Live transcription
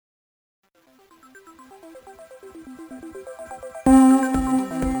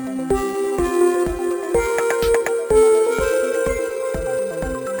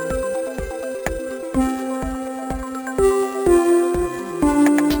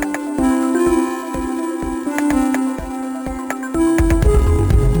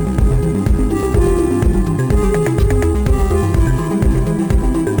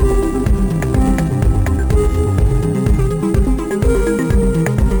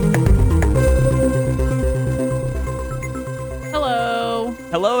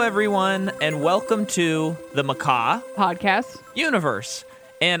everyone, and welcome to the Macaw Podcast. Universe.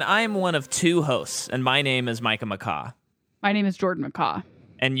 And I'm one of two hosts, and my name is Micah Macaw. My name is Jordan Macaw.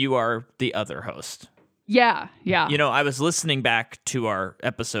 And you are the other host. Yeah. You know, I was listening back to our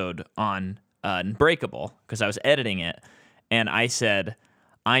episode on Unbreakable, because I was editing it, and I said,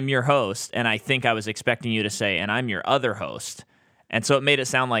 I'm your host, and I think I was expecting you to say, and I'm your other host. And so it made it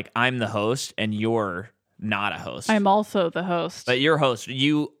sound like I'm the host, and you're not a host. I'm also the host. But you're host.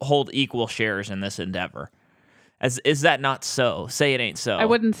 You hold equal shares in this endeavor. Is that not so? Say it ain't so. I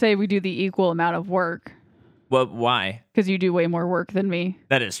wouldn't say we do the equal amount of work. Well, why? Because you do way more work than me.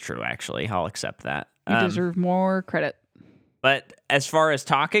 That is true, actually. I'll accept that. You deserve more credit. But as far as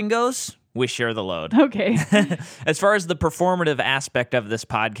talking goes, we share the load. Okay. As far as the performative aspect of this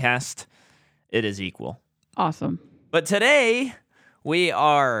podcast, it is equal. Awesome. But today, we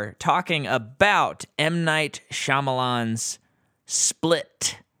are talking about M. Night Shyamalan's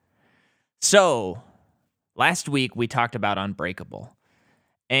Split. So, last week we talked about Unbreakable.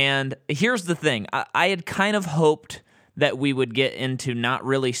 And here's the thing. I had kind of hoped that we would get into not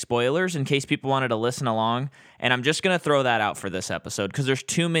really spoilers in case people wanted to listen along. And I'm just going to throw that out for this episode because there's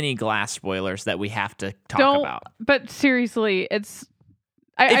too many Glass spoilers that we have to talk about. But seriously, it's...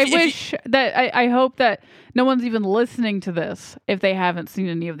 I hope that no one's even listening to this if they haven't seen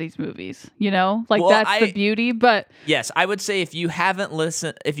any of these movies, you know? Like, well, that's the beauty, but... Yes, I would say if you haven't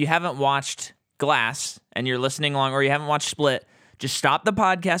watched Glass and you're listening along, or you haven't watched Split, just stop the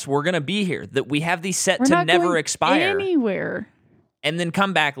podcast. We're going to be here. That we have these set to never expire. Anywhere. And then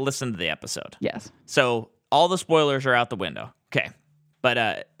come back, listen to the episode. Yes. So all the spoilers are out the window. Okay.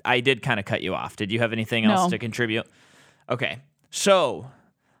 But I did kind of cut you off. Did you have anything else to contribute? Okay. So...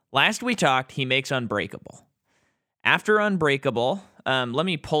 last we talked, he makes Unbreakable. After Unbreakable, let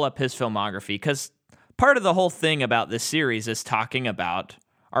me pull up his filmography, because part of the whole thing about this series is talking about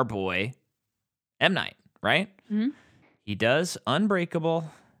our boy, M. Night, right? Mm-hmm. He does Unbreakable,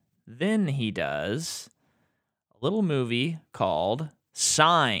 then he does a little movie called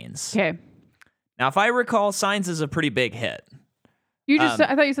Signs. Okay. Now, if I recall, Signs is a pretty big hit. I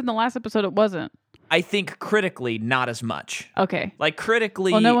thought you said in the last episode it wasn't. I think critically, not as much. Okay. Like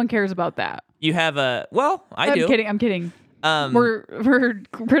critically... well, no one cares about that. You have a... well, I do. I'm kidding. We're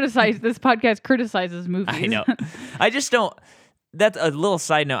criticize. This podcast criticizes movies. I know. I just don't... that's a little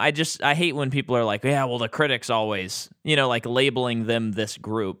side note. I hate when people are like, yeah, well, the critics always... like labeling them this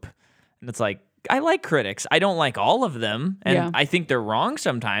group. And it's like, I like critics. I don't like all of them. And I think they're wrong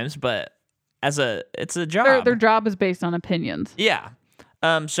sometimes, but it's a job. Their job is based on opinions. Yeah.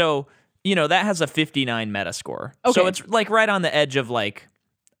 So... that has a 59 Metascore. Okay. So it's like right on the edge of like...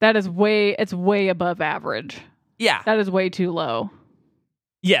 it's way above average. Yeah. That is way too low.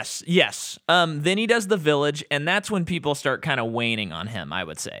 Yes. Then he does The Village, and that's when people start kind of waning on him, I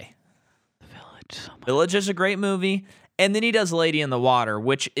would say. The Village. Village is a great movie. And then he does Lady in the Water,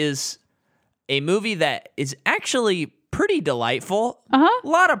 which is a movie that is actually... pretty delightful. A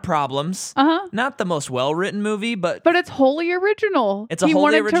lot of problems. Not the most well-written movie, but it's wholly original. It's a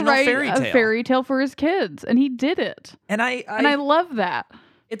wholly original fairy tale. He wanted to write a fairy tale for his kids, and he did it. And I love that.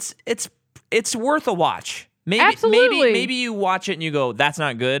 It's worth a watch. Absolutely. Maybe you watch it and you go, that's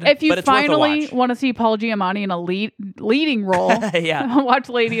not good. If you but it's finally worth a watch. want to see Paul Giamatti in a leading role, watch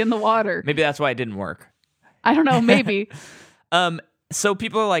Lady in the Water. Maybe that's why it didn't work. I don't know. Maybe. So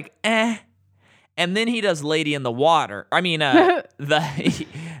people are like, eh. And then he does Lady in the Water. I mean,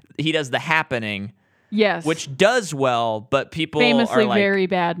 he does The Happening. Yes. Which does well, but people famously are like... very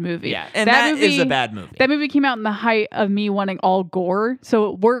bad movie. Yeah, and that movie is a bad movie. That movie came out in the height of me wanting all gore,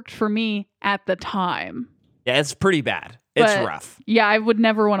 so it worked for me at the time. Yeah, it's pretty bad. It's rough. Yeah, I would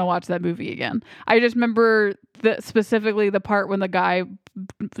never want to watch that movie again. I just remember specifically the part when the guy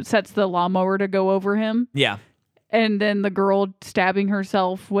sets the lawnmower to go over him. Yeah. And then the girl stabbing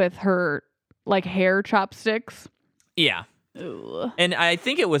herself with her... like hair chopsticks. Yeah. Ugh. And I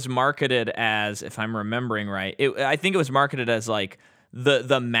think it was marketed as, if I'm remembering right, I think it was marketed as like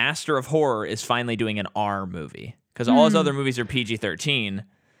the master of horror is finally doing an R movie. Because all his other movies are PG-13.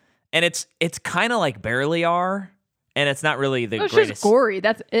 And it's kind of like barely R. And it's not really the greatest. It's just gory.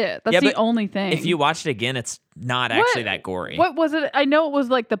 That's it. That's the only thing. If you watch it again, it's not actually that gory. What was it? I know it was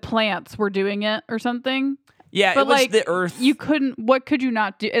like the plants were doing it or something. Yeah, but it was like, the earth. What could you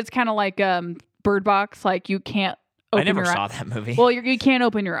not do? It's kind of like Bird Box. Like you can't open your eyes. I never saw that movie. Well, you can't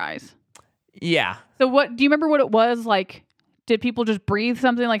open your eyes. Yeah. So do you remember what it was? Like, did people just breathe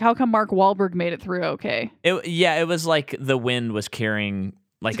something? Like, how come Mark Wahlberg made it through okay? It was like the wind was carrying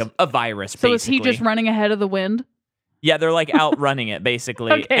like a virus, basically. So is he just running ahead of the wind? Yeah, they're like outrunning it,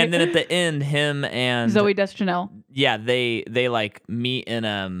 basically. Okay. And then at the end, him and... Zooey Deschanel. Yeah, they like meet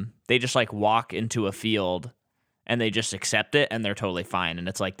in... they just like walk into a field and they just accept it and they're totally fine. And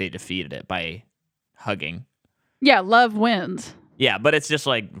it's like they defeated it by hugging. Yeah, love wins. Yeah, but it's just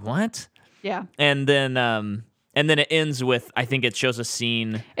like, what? Yeah. And then it ends with, I think it shows a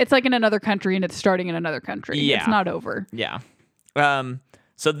scene. It's like in another country and it's starting in another country. Yeah. It's not over. Yeah.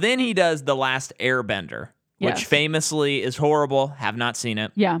 So then he does The Last Airbender, which Yes. famously is horrible. Have not seen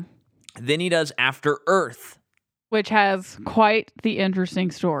it. Yeah. Then he does After Earth. Which has quite the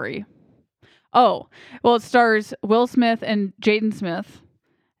interesting story. Oh, well, it stars Will Smith and Jaden Smith,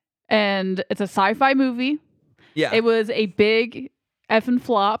 and it's a sci-fi movie. Yeah. It was a big effing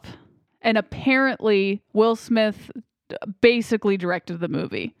flop, and apparently Will Smith basically directed the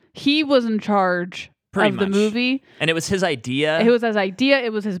movie. He was in charge Pretty of the much. movie. And it was his idea. It was his idea.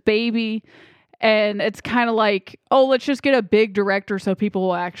 It was his baby. And it's kind of like, oh, let's just get a big director so people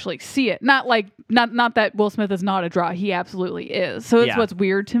will actually see it. Not that Will Smith is not a draw. He absolutely is. So it's Yeah. what's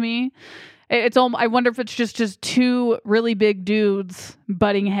weird to me. I wonder if it's just two really big dudes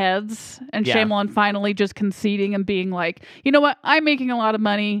butting heads and Yeah. Shyamalan finally just conceding and being like, you know what? I'm making a lot of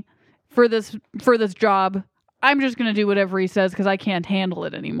money for this job. I'm just going to do whatever he says because I can't handle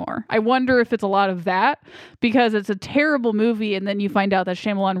it anymore. I wonder if it's a lot of that because it's a terrible movie and then you find out that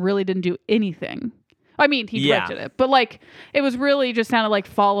Shyamalan really didn't do anything. I mean, he Yeah. directed it, but like it was really just sounded like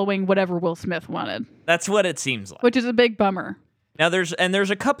following whatever Will Smith wanted, That's what it seems like. which is a big bummer. Now there's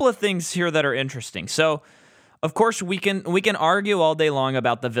a couple of things here that are interesting. So, of course, we can argue all day long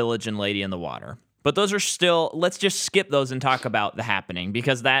about The Village and Lady in the Water. But those are still, let's just skip those and talk about The Happening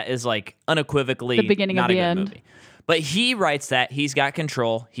because that is like unequivocally The beginning not of the a good end. movie. But he writes that, he's got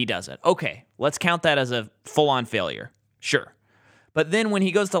control, he does it. Okay, let's count that as a full-on failure. Sure. But then when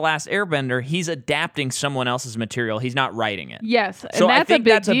he goes to Last Airbender, he's adapting someone else's material. He's not writing it. Yes, So and I that's think a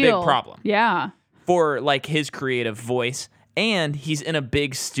big that's a big deal. problem. Yeah, For like his creative voice, and he's in a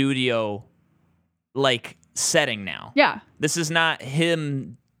big studio like setting now. yeah, This is not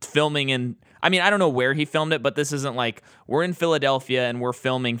him filming in, I mean, I don't know where he filmed it, but this isn't like we're in Philadelphia and we're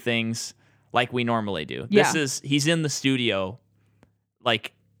filming things like we normally do. Yeah. He's in the studio,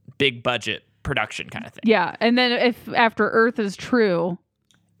 like big budget production kind of thing. yeah. And then if After Earth is true,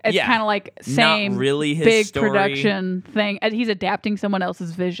 it's Yeah. kind of like same Not really his big story. production thing. And he's adapting someone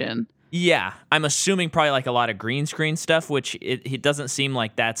else's vision. Yeah, I'm assuming probably like a lot of green screen stuff, which it doesn't seem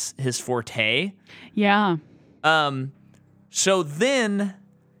like that's his forte. Yeah, So then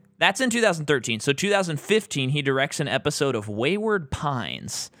that's in 2013. So 2015, he directs an episode of Wayward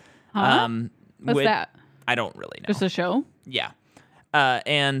Pines. Huh? What's which- that? I don't really know. Just a show? Yeah.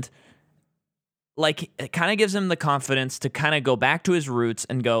 And like it kind of gives him the confidence to kind of go back to his roots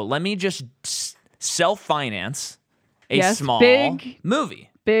and go, let me just self-finance a Yes, small big- movie.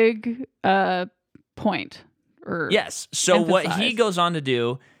 Big point. Or Yes. So what he emphasize. goes on to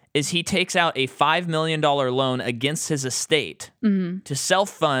do is he takes out a $5 million loan against his estate to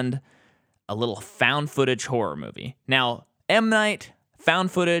self-fund a little found footage horror movie. Now, M. Night,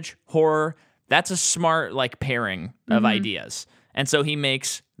 found footage, horror, that's a smart like pairing of ideas. And so he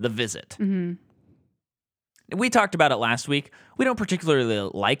makes The Visit. We talked about it last week. We don't particularly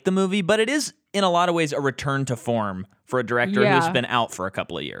like the movie, but it is in a lot of ways a return to form for a director Yeah. who's been out for a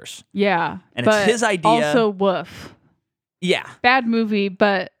couple of years. Yeah. And it's but his idea. Also, woof. Yeah. Bad movie,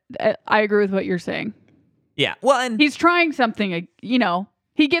 but I agree with what you're saying. Yeah. Well, and He's trying something, you know.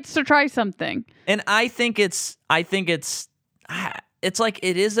 He gets to try something. And I think it's like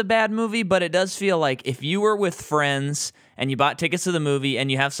it is a bad movie, but it does feel like if you were with friends and you bought tickets to the movie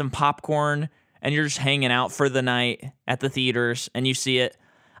and you have some popcorn and you're just hanging out for the night at the theaters and you see it,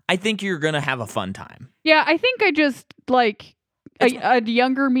 I think you're going to have a fun time. Yeah, I think I just like a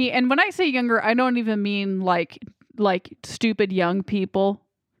younger me. And when I say younger, I don't even mean like stupid young people.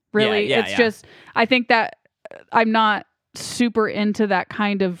 Really. Yeah, It's yeah. just, I think that I'm not super into that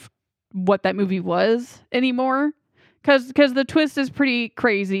kind of what that movie was anymore. Because the twist is pretty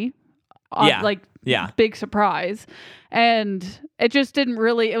crazy. Yeah, Like, yeah. big surprise. And it just didn't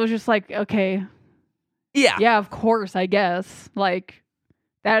really, it was just like, okay, Yeah. yeah, of course, I guess. Like,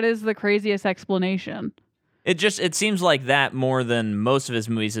 that is the craziest explanation. It seems like that more than most of his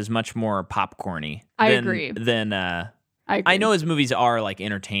movies is much more popcorny. I than, agree. Than I agree. I know his movies are like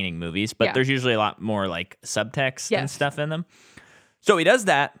entertaining movies, but Yeah. there's usually a lot more like subtext and Yes. stuff in them. So he does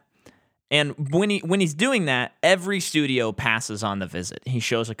that. And when he's doing that, every studio passes on The Visit. He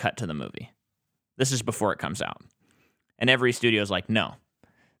shows a cut to the movie. This is before it comes out. And every studio's like, no.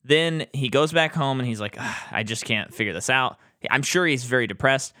 Then he goes back home and he's like, I just can't figure this out. I'm sure he's very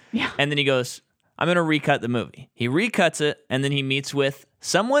depressed. Yeah. And then he goes, I'm going to recut the movie. He recuts it, and then he meets with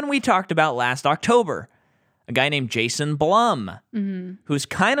someone we talked about last October, a guy named Jason Blum, who's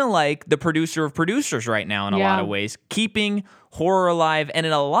kind of like the producer of producers right now in a lot of ways, keeping horror alive and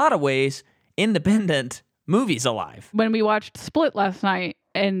in a lot of ways, independent movies alive. When we watched Split last night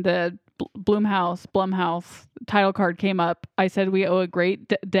and the Blumhouse title card came up, I said we owe a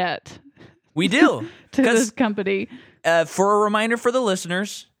great debt. We do. To this company. For a reminder for the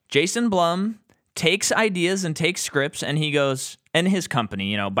listeners, Jason Blum takes ideas and takes scripts, and he goes, and his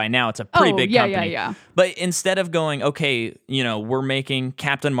company, by now it's a pretty big company. Yeah. But instead of going, okay, we're making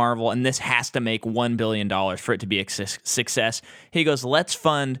Captain Marvel, and this has to make $1 billion for it to be a success, he goes, let's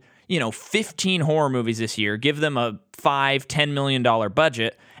fund, 15 horror movies this year, give them a $5-10 million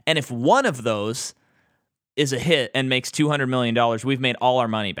budget, and if one of those is a hit and makes $200 million, we've made all our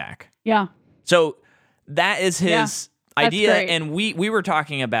money back. Yeah. So that is his idea, great. and we were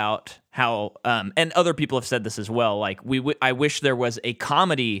talking about how, and other people have said this as well, like I wish there was a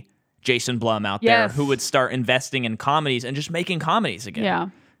comedy Jason Blum out there who would start investing in comedies and just making comedies again. Yeah.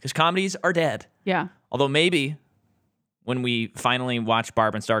 Because comedies are dead. Yeah. Although maybe when we finally watch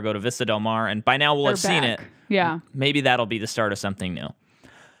Barb and Star go to Vista Del Mar, and by now we'll have seen it, maybe that'll be the start of something new.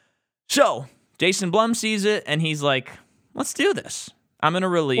 So Jason Blum sees it, and he's like, let's do this. I'm going to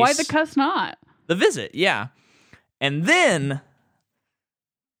release... Why the cuss not? The Visit, yeah. And then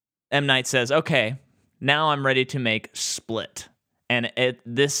M. Night says, okay, now I'm ready to make Split. And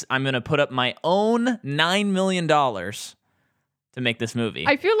I'm going to put up my own $9 million to make this movie.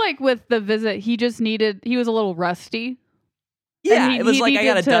 I feel like with The Visit, he was a little rusty. Yeah, it was like I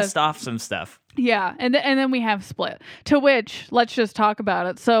got to dust off some stuff. Yeah, and then we have Split, to which, let's just talk about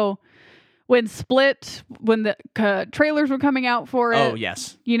it. So when the trailers were coming out for it, oh,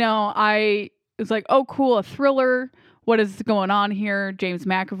 yes. I was like, oh, cool, a thriller. What is going on here? James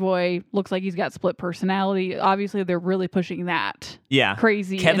McAvoy looks like he's got split personality. Obviously, they're really pushing that. Yeah.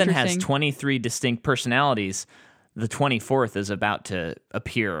 Crazy, Kevin has 23 distinct personalities. The 24th is about to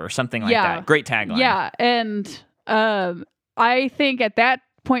appear or something like that. Great tagline. Yeah, and I think at that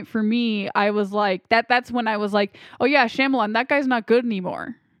point for me, I was like, that's when I was like, oh yeah, Shyamalan, that guy's not good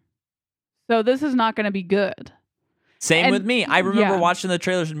anymore. So this is not going to be good. Same with me. I remember watching the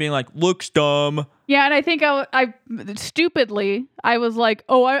trailers and being like, looks dumb. Yeah, and I think I stupidly, I was like,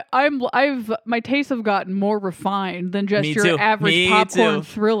 oh, my tastes have gotten more refined than just your average popcorn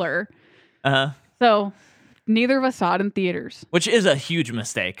thriller. So neither of us saw it in theaters, which is a huge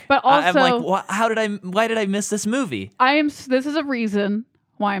mistake. But also, I'm like, why did I miss this movie? This is a reason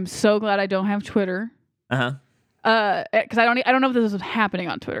why I'm so glad I don't have Twitter. Because I don't know if this is happening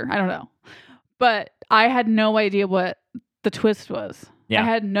on Twitter. I don't know, but I had no idea what the twist was. Yeah. I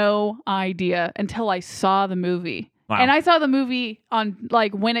had no idea until I saw the movie. Wow. And I saw the movie on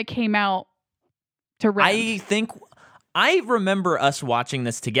when it came out to rent. I remember us watching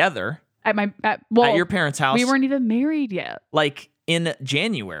this together at your parents' house. We weren't even married yet. Like in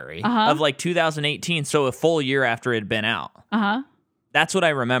January of 2018, so a full year after it had been out. That's what I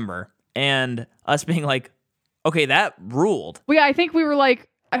remember. And us being like, okay, that ruled. Well, yeah, I think we were like,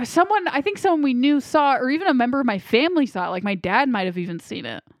 someone we knew saw it, or even a member of my family saw it. Like my dad might have even seen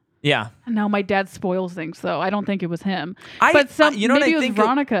it. Yeah. No, my dad spoils things, though. I don't think it was him. Maybe it was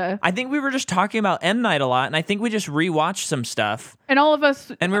Veronica. I think we were just talking about M. Night a lot, and I think we just rewatched some stuff. And all of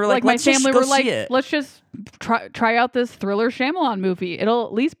us, and we were like, my family were like, let's just try out this thriller Shyamalan movie. It'll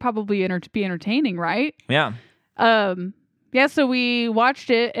at least probably be entertaining, right? Yeah. Yeah, so we watched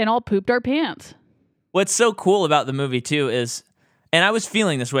it and all pooped our pants. What's so cool about the movie, too, is... And I was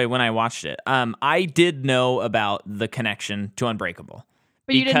feeling this way when I watched it. I did know about the connection to Unbreakable.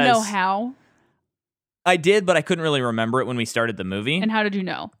 But you didn't know how? I did, but I couldn't really remember it when we started the movie. And how did you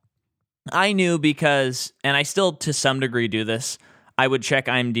know? I knew because, and I still to some degree do this, I would check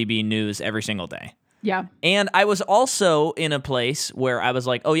IMDb news every single day. Yeah. And I was also in a place where I was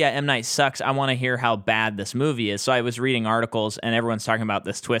like, oh yeah, M. Night sucks. I want to hear how bad this movie is. So I was reading articles and everyone's talking about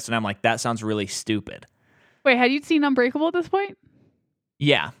this twist. And I'm like, that sounds really stupid. Wait, had you seen Unbreakable at this point?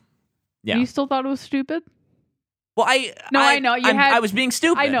 Yeah. And you still thought it was stupid? Well, I know. I was being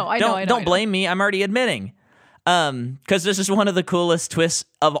stupid. I know. Don't blame me. I'm already admitting. Because this is one of the coolest twists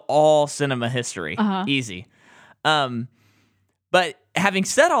of all cinema history. Easy. But having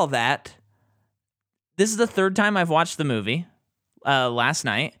said all that, this is the third time I've watched the movie last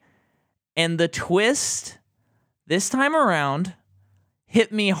night. And the twist this time around hit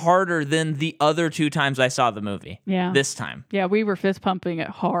me harder than the other two times I saw the movie. Yeah. This time. Yeah, we were fist pumping it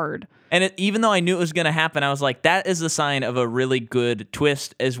hard. And even though I knew it was going to happen, I was like, that is the sign of a really good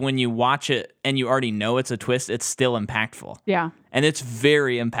twist, is when you watch it and you already know it's a twist, it's still impactful. Yeah. And it's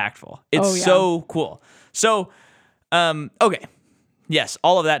very impactful. It's so cool. So, okay. Yes,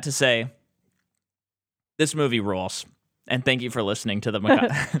 all of that to say, This movie rules. And thank you for listening to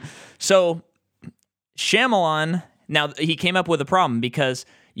the So, Shyamalan, now he came up with a problem because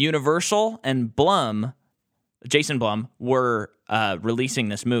Universal and Jason Blum, were releasing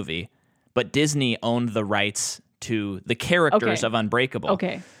this movie, but Disney owned the rights to the characters of Unbreakable.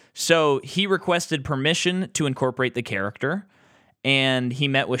 Okay. So he requested permission to incorporate the character, and he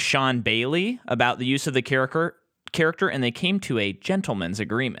met with Sean Bailey about the use of the character, and they came to a gentleman's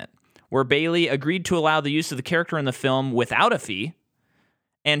agreement, where Bailey agreed to allow the use of the character in the film without a fee,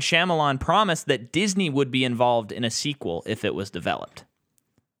 and Shyamalan promised that Disney would be involved in a sequel if it was developed.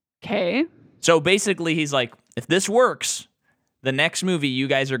 Okay. So basically, he's like, if this works, the next movie, you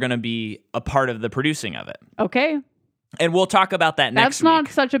guys are going to be a part of the producing of it. Okay. And we'll talk about that next That's not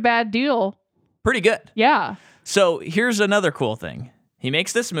week. such a bad deal. Pretty good. Yeah. So here's another cool thing. He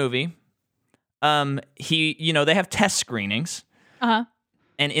makes this movie. They have test screenings. Uh-huh.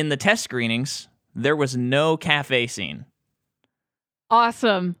 And in the test screenings, there was no cafe scene.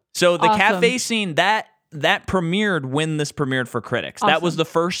 Awesome. So the Awesome. cafe scene, that premiered when this premiered for critics. That was Awesome. the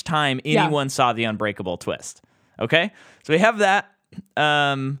first time anyone saw the Unbreakable twist. Okay? So we have that.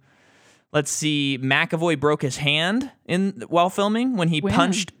 Let's see. McAvoy broke his hand while filming when he When?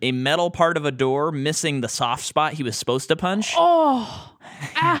 punched a metal part of a door, missing the soft spot he was supposed to punch. Oh.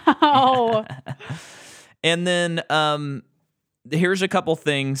 Ow. And then here's a couple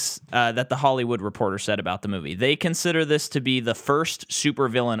things that the Hollywood Reporter said about the movie. They consider this to be the first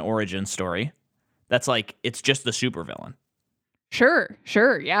supervillain origin story. That's like, it's just the supervillain. Sure,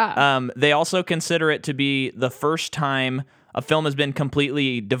 yeah. They also consider it to be the first time a film has been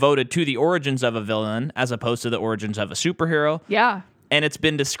completely devoted to the origins of a villain as opposed to the origins of a superhero. Yeah. And it's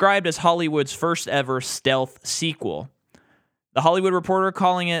been described as Hollywood's first ever stealth sequel. The Hollywood Reporter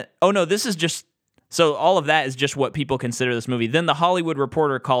calling it... Oh, no, this is just... So all of that is just what people consider this movie. Then the Hollywood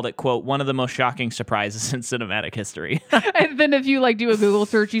Reporter called it, quote, one of the most shocking surprises in cinematic history. And then if you do a Google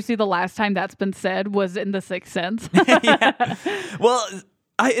search, you see the last time that's been said was in The Sixth Sense. Yeah. Well,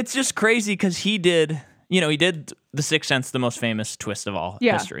 it's just crazy because he did The Sixth Sense, the most famous twist of all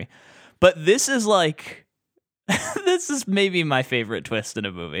history. But this is this is maybe my favorite twist in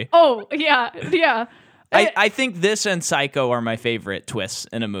a movie. Oh, yeah. I think this and Psycho are my favorite twists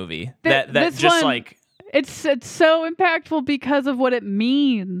in a movie. This just one, it's so impactful because of what it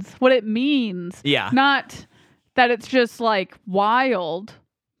means. Yeah. Not that it's just wild,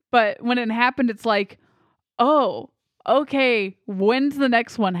 but when it happened, it's oh, okay, when's the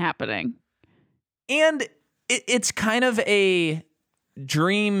next one happening? And it's kind of a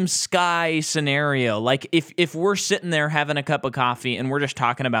dream sky scenario. Like if we're sitting there having a cup of coffee and we're just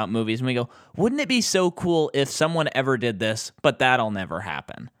talking about movies and we go, wouldn't it be so cool if someone ever did this, but that'll never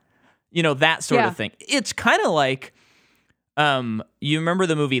happen? That sort of thing. It's kind of like, you remember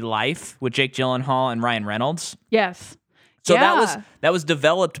the movie Life with Jake Gyllenhaal and Ryan Reynolds? Yes. So that was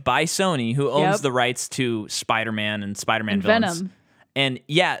developed by Sony, who owns Yep. the rights to Spider-Man and Spider-Man And villains. Venom. And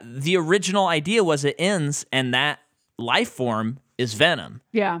yeah, the original idea was it ends and that life form is Venom.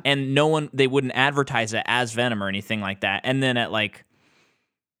 Yeah. And they wouldn't advertise it as Venom or anything like that. And then at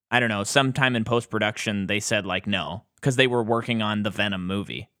I don't know, sometime in post-production, they said no, because they were working on the Venom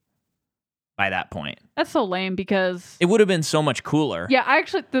movie by that point. That's so lame because It would have been so much cooler. yeah,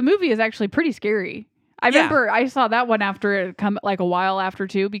 the movie is actually pretty scary. I remember I saw that one after it come a while after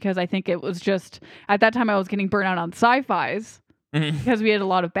too, because I think it was just at that time I was getting burnt out on sci-fis because we had a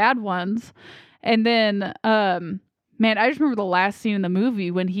lot of bad ones. And then man, I just remember the last scene in the movie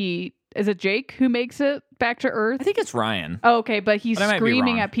when is it Jake who makes it back to Earth? I think it's Ryan. Oh, okay, but he's But I might be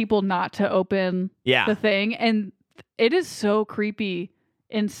screaming wrong. at people not to open Yeah. the thing, and it is so creepy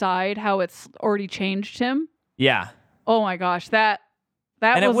inside how it's already changed him. Yeah. Oh my gosh, that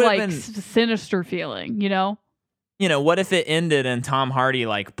And it was would've been- sinister feeling, What if it ended and Tom Hardy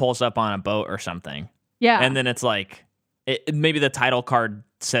pulls up on a boat or something? Yeah. And then it's maybe the title card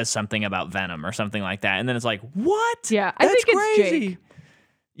says something about Venom or something like that. And then it's what? Yeah, I That's think it's crazy. Jake.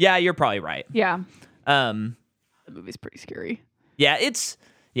 Yeah, you're probably right. Yeah. The movie's pretty scary. Yeah, it's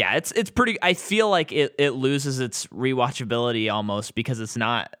pretty. I feel like it loses its rewatchability almost because it's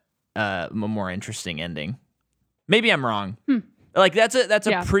not a more interesting ending. Maybe I'm wrong. That's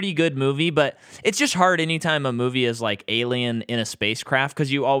a pretty good movie, but it's just hard anytime a movie is Alien in a spacecraft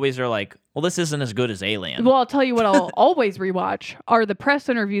because you always are well, this isn't as good as Alien. Well, I'll tell you what I'll always rewatch are the press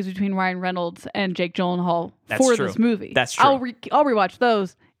interviews between Ryan Reynolds and Jake Gyllenhaal for true. this movie. That's true. I'll rewatch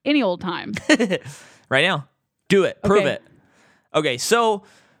those any old time. Right now, do it. Prove Okay. it. Okay, so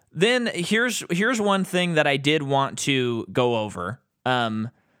then here's one thing that I did want to go over.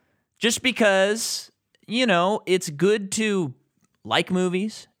 Just because it's good to like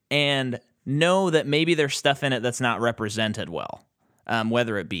movies and know that maybe there's stuff in it that's not represented well,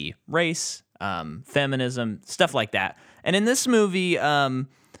 whether it be race, feminism, stuff like that. And in this movie,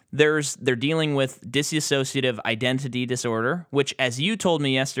 they're dealing with dissociative identity disorder, which, as you told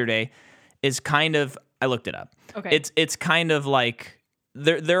me yesterday, is kind of, I looked it up. Okay. It's kind of like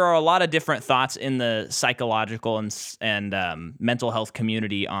there are a lot of different thoughts in the psychological and mental health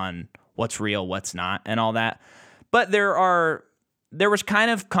community on what's real, what's not, and all that. But there was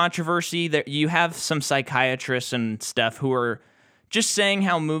kind of controversy that you have some psychiatrists and stuff who are just saying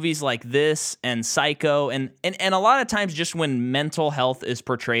how movies like this and Psycho and a lot of times just when mental health is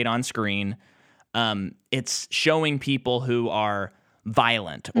portrayed on screen, it's showing people who are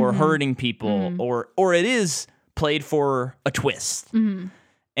violent or hurting people or it is played for a twist.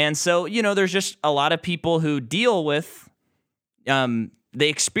 And so, there's just a lot of people who deal with, they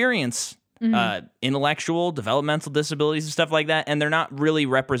experience intellectual, developmental disabilities and stuff like that, and they're not really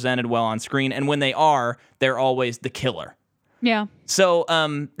represented well on screen. And when they are, they're always the killer. Yeah. So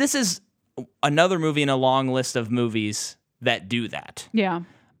this is another movie in a long list of movies that do that. Yeah.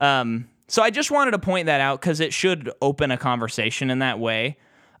 So I just wanted to point that out because it should open a conversation in that way.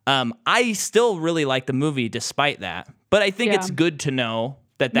 I still really like the movie despite that, but I think it's good to know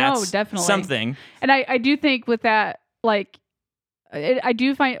that that's definitely something. And I do think with that, like,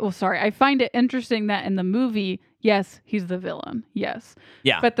 I find it interesting that in the movie, yes, he's the villain. Yes.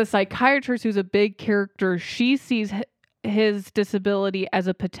 Yeah. But the psychiatrist, who's a big character, she sees his disability as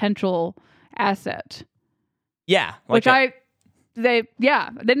a potential asset. Yeah. They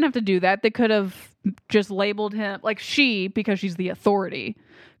didn't have to do that. They could have just labeled him, like because she's the authority,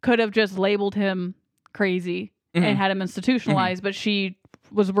 could have just labeled him crazy and had him institutionalized, but she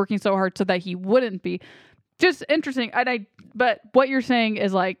was working so hard so that he wouldn't be. Just interesting. But what you're saying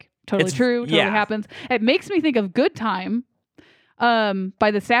is like totally true, totally happens. It makes me think of Good Time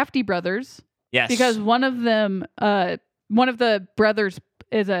by the Safdie brothers. Yes. Because one of the brothers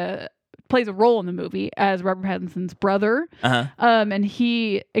plays a role in the movie as Robert Pattinson's brother. And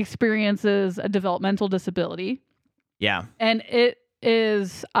he experiences a developmental disability. Yeah. And it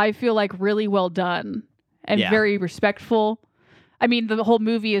is, I feel like, really well done and very respectful. I mean, the whole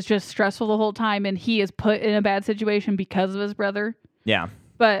movie is just stressful the whole time, and he is put in a bad situation because of his brother. Yeah.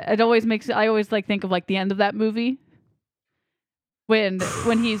 But I always think of like the end of that movie when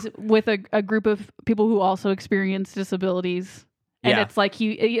he's with a group of people who also experience disabilities. And it's like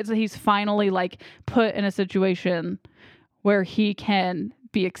he's finally like put in a situation where he can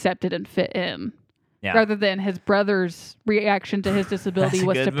be accepted and fit in. Yeah. Rather than his brother's reaction to his disability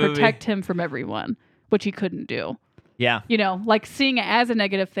was to protect him from everyone, which he couldn't do. Yeah. Like seeing it as a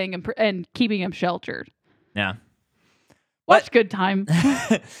negative thing and keeping him sheltered. Yeah. Watch Good Time.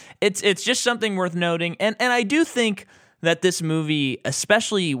 It's just something worth noting. And I do think that this movie,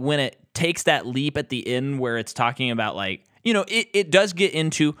 especially when it takes that leap at the end where it's talking about like, it does get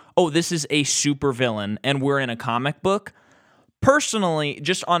into, this is a super villain and we're in a comic book. Personally,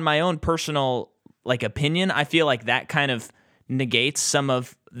 just on my own personal like opinion, I feel like that kind of negates some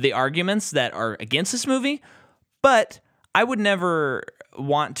of the arguments that are against this movie. But I would never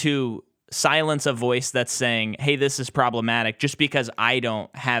want to silence a voice that's saying, hey, this is problematic just because I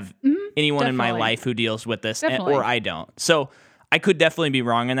don't have anyone in my life who deals with this or I don't. So I could definitely be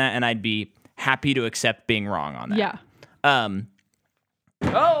wrong in that, and I'd be happy to accept being wrong on that. Yeah.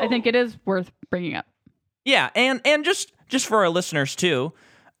 I think it is worth bringing up. Yeah, and just for our listeners too,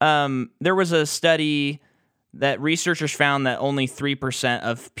 there was a study that researchers found that only 3%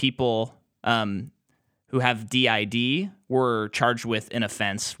 of people who have DID were charged with an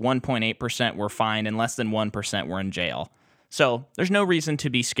offense. 1.8% were fined, and less than 1% were in jail. So there's no reason to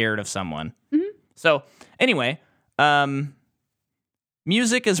be scared of someone. So anyway,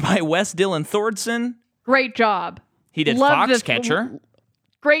 music is by Wes Dillon Thordson. Great job. He did Foxcatcher.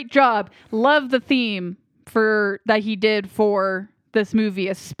 Great job. Love the theme that he did for this movie,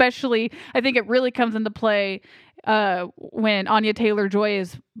 especially I think it really comes into play when Anya Taylor-Joy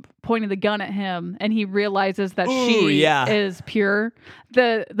is pointing the gun at him and he realizes that she is pure.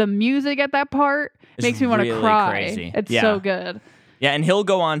 The music at that part makes me want to cry. Crazy. It's so good. Yeah, and he'll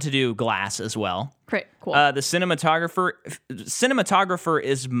go on to do Glass as well. Great, cool. The cinematographer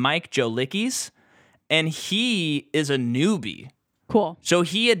is Mike Jolicki, and he is a newbie. Cool. So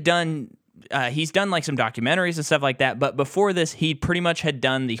he had done he's done like some documentaries and stuff like that, but before this, he pretty much had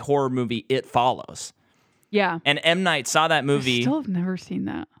done the horror movie It Follows. Yeah. And M. Night saw that movie. I still have never seen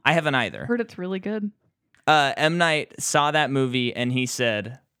that. I haven't either. Heard it's really good. M. Night saw that movie and he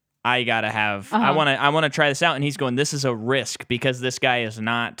said, I gotta have, I wanna try this out. And he's going, this is a risk because this guy is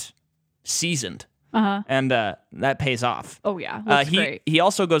not seasoned. and that pays off. Oh yeah, looks great. He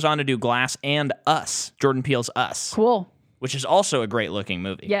also goes on to do Glass and Us, Jordan Peele's Us, Cool. which is also a great looking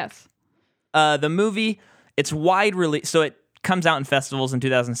movie. Yes. The movie, it's wide release, so it comes out in festivals in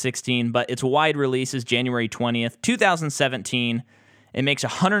 2016, but its wide release is January 20th, 2017. It makes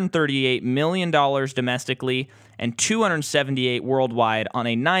 $138 million domestically and $278 worldwide on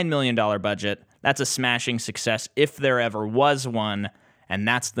a $9 million budget. That's a smashing success if there ever was one, and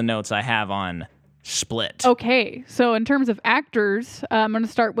that's the notes I have on Split. Okay, so in terms of actors, I'm going to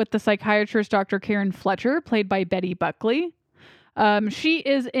start with the psychiatrist Dr. Karen Fletcher, played by Betty Buckley. She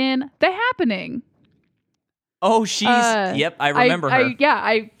is in The Happening. Oh, she's... yep, I remember her.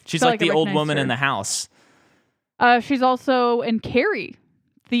 She's like the old woman in the house. She's also in Carrie,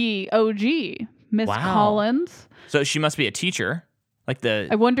 the OG, Miss Collins. So she must be a teacher.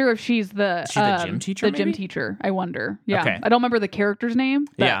 I wonder if she's the gym teacher. The gym teacher. I wonder. Yeah, okay. I don't remember the character's name.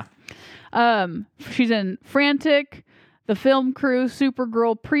 But, she's in Frantic, The Film Crew,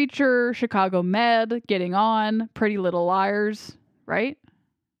 Supergirl, Preacher, Chicago Med, Getting On, Pretty Little Liars. Right?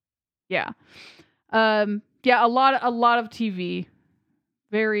 Yeah. A lot of TV.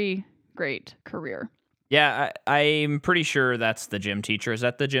 Very great career. Yeah, I'm pretty sure that's the gym teacher. Is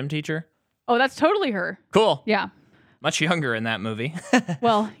that the gym teacher? Oh, that's totally her. Cool. Yeah. Much younger in that movie.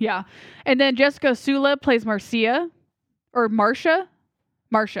 Well, yeah. And then Jessica Sula plays Marcia. Or Marcia?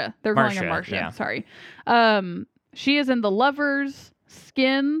 Marcia. They're calling her Marcia. Yeah. Sorry. She is in The Lovers,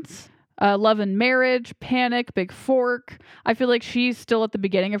 Skins, Love and Marriage, Panic, Big Fork. I feel like she's still at the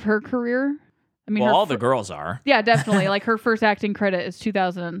beginning of her career. I mean, all the girls are. Yeah, definitely. Like her first acting credit is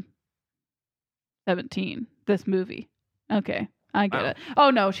 2017. This movie. Okay, I get it. Oh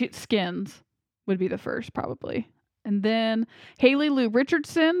no, Skins would be the first probably. And then Haley Lou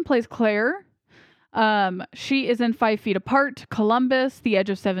Richardson plays Claire. She is in 5 Feet Apart, Columbus, The Edge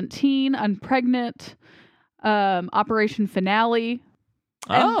of 17, Unpregnant, Operation Finale,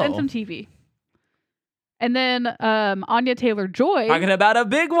 and some TV. And then Anya Taylor-Joy, talking about a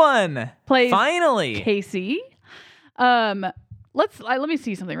big one, plays finally Casey. Let me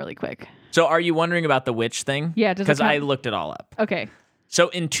see something really quick. So, are you wondering about the witch thing? Yeah, because I looked it all up. Okay. So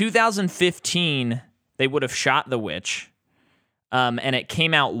in 2015, they would have shot The Witch, and it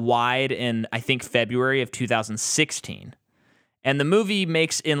came out wide in, I think, February of 2016. And the movie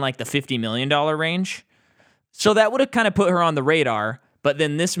makes in like the $50 million range. So that would have kind of put her on the radar. But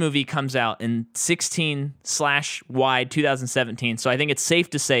then this movie comes out in 16/wide 2017. So I think it's safe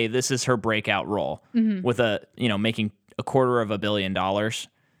to say this is her breakout role with making $250 million.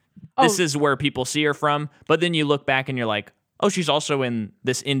 This is where people see her from. But then you look back and you're like, oh, she's also in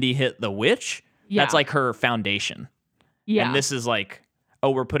this indie hit, The Witch. Yeah. That's like her foundation. Yeah. And this is like,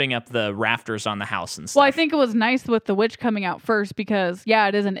 oh, we're putting up the rafters on the house and stuff. Well, I think it was nice with The Witch coming out first because, yeah,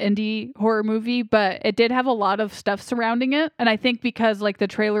 it is an indie horror movie, but it did have a lot of stuff surrounding it. And I think because like the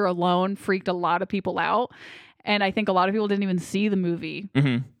trailer alone freaked a lot of people out. And I think a lot of people didn't even see the movie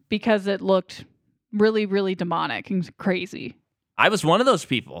because it looked really, really demonic and crazy. I was one of those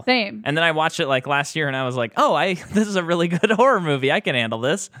people. Same. And then I watched it like last year and I was like, oh, this is a really good horror movie. I can handle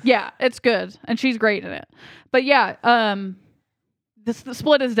this. Yeah, it's good. And she's great in it. But yeah, the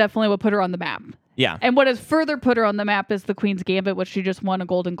Split is definitely what put her on the map. Yeah. And what has further put her on the map is The Queen's Gambit, which she just won a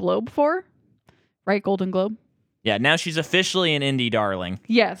Golden Globe for. Right? Golden Globe? Yeah, now she's officially an indie darling.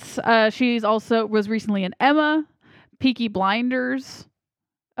 Yes. She's also was recently in Emma, Peaky Blinders.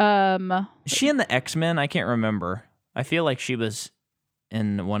 Is she in the X-Men? I can't remember. I feel like she was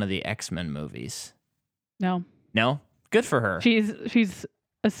in one of the X-Men movies. No? Good for her. She's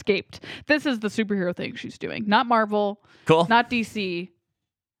escaped. This is the superhero thing she's doing. Not Marvel. Cool. Not DC.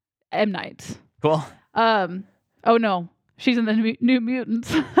 M. Night. Cool. Oh no. She's in the New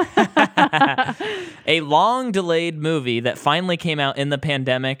Mutants. A long-delayed movie that finally came out in the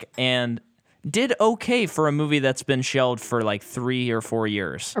pandemic and did okay for a movie that's been shelved for like 3 or 4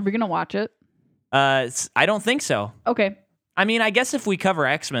 years. Are we going to watch it? I don't think so. Okay. I mean, I guess if we cover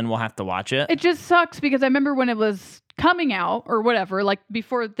X-Men, we'll have to watch it. It just sucks because I remember when it was coming out or whatever, like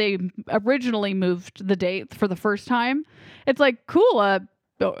before they originally moved the date for the first time. It's like, cool, a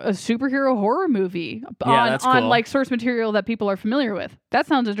superhero horror movie on cool. Like source material that people are familiar with. That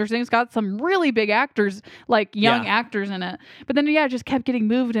sounds interesting. It's got some really big actors, like young actors in it. But then, it just kept getting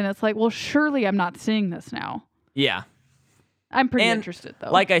moved and it's like, well, surely I'm not seeing this now. Yeah. I'm pretty interested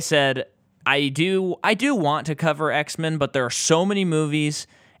though. Like I said, I do want to cover X-Men, but there are so many movies,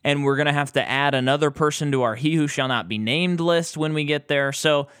 and we're going to have to add another person to our He Who Shall Not Be Named list when we get there.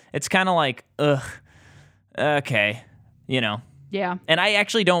 So it's kind of like, okay, Yeah. And I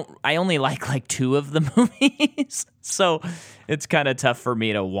actually I only like 2 of the movies. So it's kind of tough for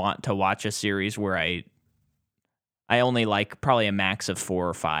me to want to watch a series where I only like probably a max of 4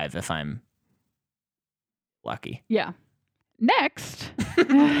 or 5 if I'm lucky. Yeah. Next.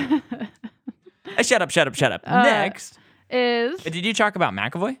 Shut up. Next. Did you talk about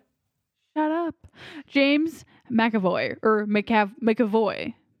McAvoy? Shut up. James McAvoy or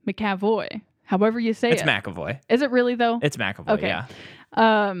McAvoy. However you say It's it. McAvoy. Is it really though? It's McAvoy, Okay. yeah.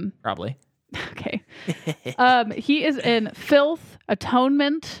 Probably. Okay. He is in Filth,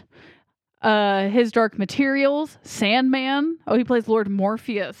 Atonement, His Dark Materials, Sandman. Oh, he plays Lord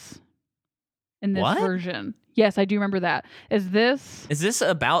Morpheus in this What? version. Yes, I do remember that. Is this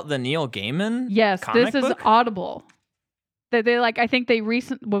about the Neil Gaiman Yes, comic this is book? Audible. They like, I think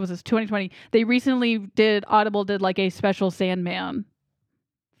what was this, 2020? They recently Audible did like a special Sandman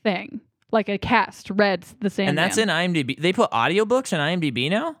thing. Like a cast read the Sandman. And that's in IMDb. They put audiobooks in IMDb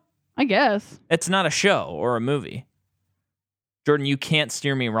now? I guess. It's not a show or a movie. Jordan, you can't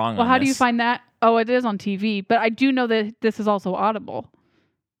steer me wrong Well, on how this. do you find that? Oh, it is on TV, but I do know that this is also Audible.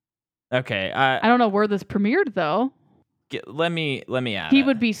 Okay. I don't know where this premiered though. Let me add He it.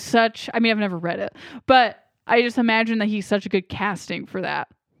 would be such, I mean, I've never read it, but I just imagine that he's such a good casting for that.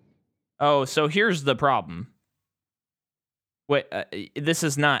 Oh, so here's the problem. Wait, this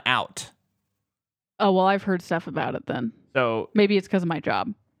is not out. Oh, well, I've heard stuff about it then. So Maybe it's because of my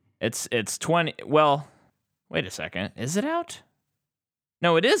job. it's 20. Well, wait a second. Is it out?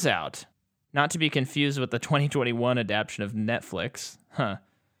 No, it is out. Not to be confused with the 2021 adaptation of Netflix. Huh.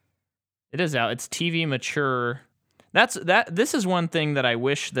 It is out. It's TV mature. This is one thing that I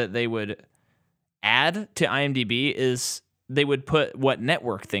wish that they would add to IMDb is they would put what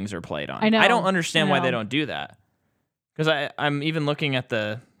network things are played on. I know. I don't understand I why know. they don't do that. Because I'm even looking at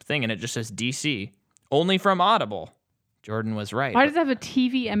the thing and it just says DC. Only from Audible. Jordan was right. Why does it have a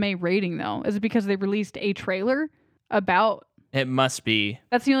TVMA rating though? Is it because they released a trailer about? It must be.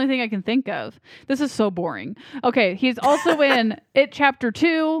 That's the only thing I can think of. This is so boring. Okay, he's also in It Chapter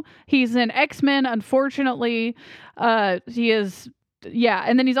 2. He's in X-Men, unfortunately. He is, yeah.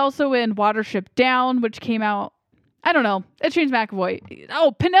 And then he's also in Watership Down, which came out, I don't know. It's James McAvoy.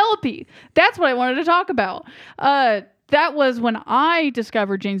 Oh, Penelope. That's what I wanted to talk about. That was when I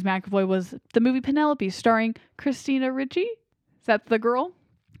discovered James McAvoy was the movie Penelope starring Christina Ricci. Is that the girl?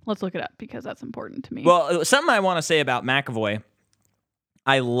 Let's look it up because that's important to me. Well, something I want to say about McAvoy.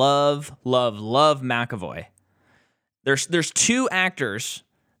 I love McAvoy. There's 2 actors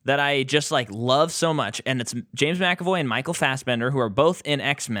that I just like love so much, and it's James McAvoy and Michael Fassbender, who are both in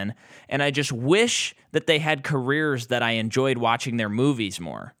X-Men, and I just wish that they had careers that I enjoyed watching their movies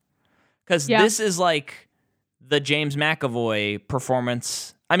more. Because this is like the James McAvoy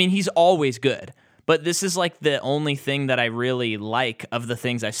performance. I mean, he's always good, but this is like the only thing that I really like of the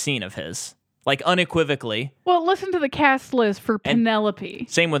things I've seen of his. Like unequivocally. Well, listen to the cast list for Penelope.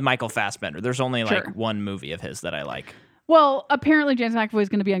 Same with Michael Fassbender. There's only like Sure. 1 movie of his that I like. Well, apparently James McAvoy is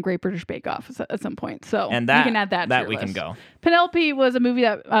going to be on Great British Bake Off at some point, so And that, we can add that to your we can list. go. Penelope was a movie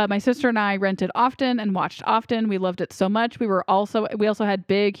that my sister and I rented often and watched often. We loved it so much. We also had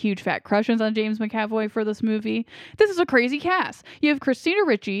big, huge, fat crushes on James McAvoy for this movie. This is a crazy cast. You have Christina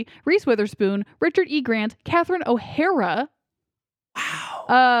Ricci, Reese Witherspoon, Richard E. Grant, Catherine O'Hara.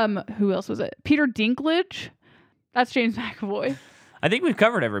 Wow. Who else was it? Peter Dinklage. That's James McAvoy. I think we've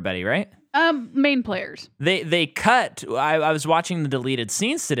covered everybody, right? Main players. They cut. I was watching the deleted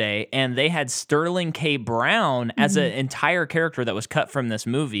scenes today, and they had Sterling K. Brown as an entire character that was cut from this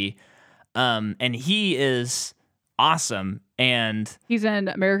movie, and he is awesome. And He's in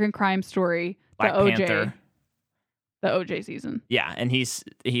American Crime Story, Black the OJ, Panther. the OJ season. Yeah, and he's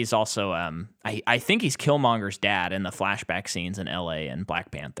also I think he's Killmonger's dad in the flashback scenes in L.A. and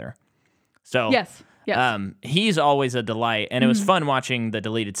Black Panther. So Yes. he's always a delight, and it was fun watching the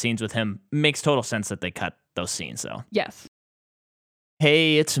deleted scenes with him. Makes total sense that they cut those scenes, though. Yes.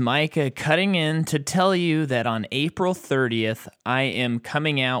 Hey, it's Micah cutting in to tell you that on April 30th, I am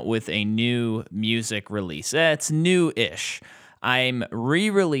coming out with a new music release. It's new-ish. I'm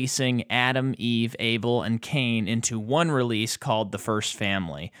re-releasing Adam, Eve, Abel, and Cain into one release called The First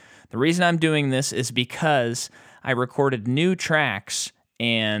Family. The reason I'm doing this is because I recorded new tracks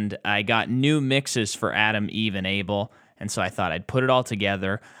and I got new mixes for Adam, Eve, and Abel, and so I thought I'd put it all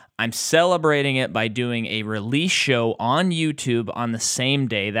together. I'm celebrating it by doing a release show on YouTube on the same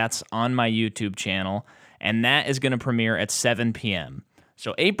day. That's on my YouTube channel, and that is going to premiere at 7 p.m.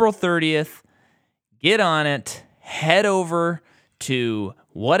 So April 30th, get on it, head over to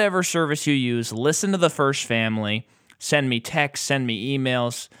whatever service you use, listen to The First Family, send me texts, send me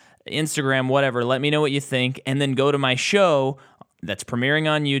emails, Instagram, whatever, let me know what you think, and then go to my show that's premiering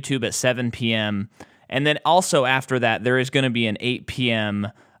on YouTube at 7 p.m. And then also after that, there is going to be an 8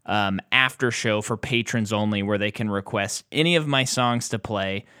 p.m. After show for patrons only, where they can request any of my songs to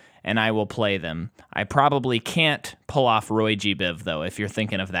play, and I will play them. I probably can't pull off Roy G. Biv, though, if you're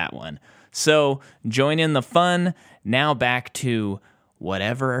thinking of that one. So join in the fun. Now back to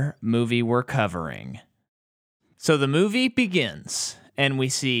whatever movie we're covering. So the movie begins, and we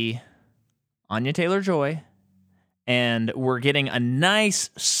see Anya Taylor-Joy, and we're getting a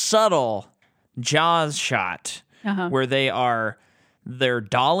nice, subtle Jaws shot where they're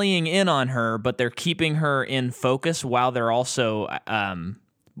dollying in on her, but they're keeping her in focus while they're also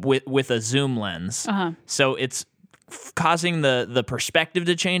with a zoom lens. So it's causing the perspective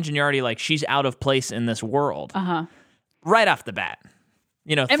to change, and you're already like, she's out of place in this world. Right off the bat.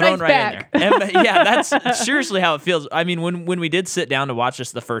 Thrown right in there. Yeah, that's seriously how it feels. I mean, when we did sit down to watch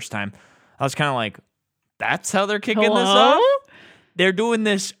this the first time, I was kind of like, that's how they're kicking this off? They're doing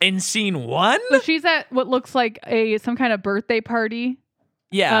this in scene 1? So she's at what looks like some kind of birthday party.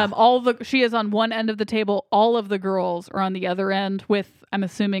 Yeah. She is on one end of the table. All of the girls are on the other end with, I'm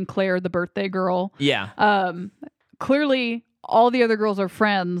assuming, Claire, the birthday girl. Yeah. Clearly, all the other girls are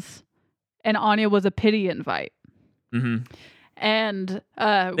friends, and Anya was a pity invite. Mm-hmm. And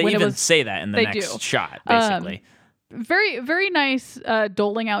they even say that in the next shot, basically. Very, very nice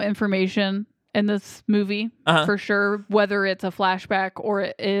doling out information in this movie, for sure, whether it's a flashback or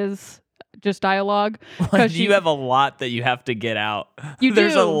it is just dialogue. You have a lot that you have to get out.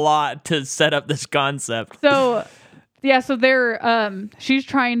 There's a lot to set up this concept. So, yeah, so they're she's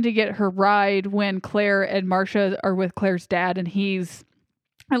trying to get her ride when Claire and Marcia are with Claire's dad, and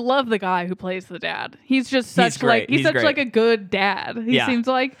I love the guy who plays the dad. He's just such he's such like a good dad. He seems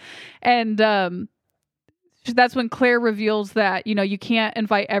like, and that's when Claire reveals that you can't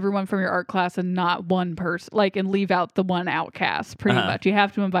invite everyone from your art class and not one person, and leave out the one outcast. Pretty much, you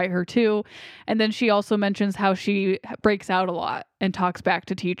have to invite her too. And then she also mentions how she breaks out a lot and talks back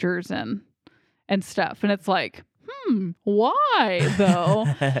to teachers and stuff. And it's like, why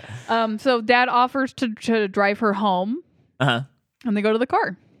though? So Dad offers to drive her home. And they go to the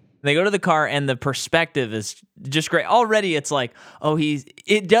car. And the perspective is just great. Already it's like,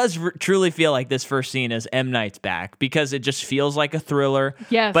 it does truly feel like this first scene is M. Night's back, because it just feels like a thriller.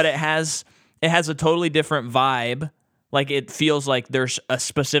 Yes. But it has a totally different vibe. Like, it feels like there's a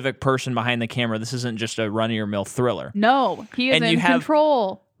specific person behind the camera. This isn't just a run-of-your-mill thriller. No, he is in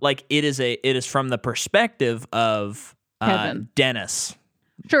control. Like, it is from the perspective of Dennis.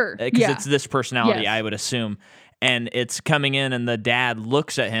 Sure. Because it's this personality, I would assume. And it's coming in, and the dad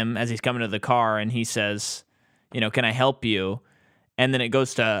looks at him as he's coming to the car, and he says, can I help you? And then it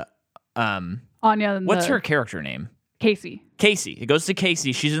goes to Anya. What's her character name? Casey. It goes to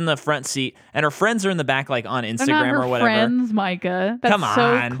Casey. She's in the front seat, and her friends are in the back, like on Instagram They're not her or whatever. Friends, Micah. That's Come on.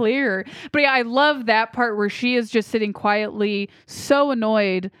 So clear. But yeah, I love that part where she is just sitting quietly, so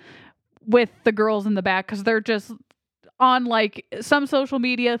annoyed with the girls in the back, because they're just on some social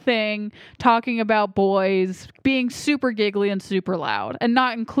media thing, talking about boys, being super giggly and super loud, and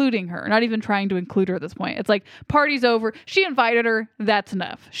not including her, not even trying to include her at this point. It's like, party's over. She invited her. That's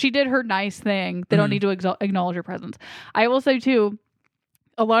enough. She did her nice thing. They don't need to acknowledge her presence. I will say too,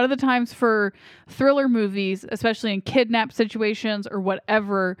 a lot of the times for thriller movies, especially in kidnap situations or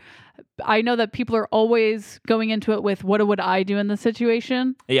whatever, I know that people are always going into it with, what would I do in this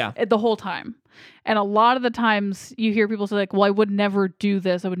situation? Yeah. The whole time. And a lot of the times you hear people say like, well, I would never do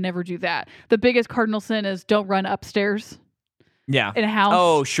this. I would never do that. The biggest cardinal sin is don't run upstairs. Yeah. In a house.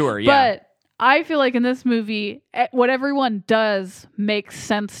 Oh, sure. Yeah. But I feel like in this movie, what everyone does makes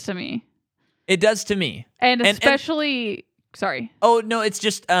sense to me. It does to me. And especially... Sorry. Oh, no, it's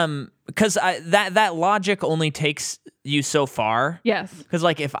just because that logic only takes you so far. Yes. Because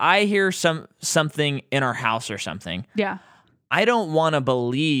if I hear something in our house or something, I don't want to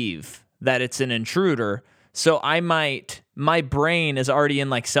believe that it's an intruder. So my brain is already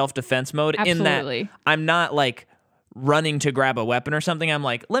in self-defense mode. Absolutely. In that I'm not running to grab a weapon or something. I'm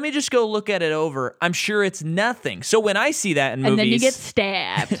like, let me just go look at it over. I'm sure it's nothing. So when I see that in movies... And then you get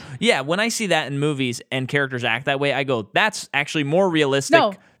stabbed. Yeah, when I see that in movies and characters act that way, I go, that's actually more realistic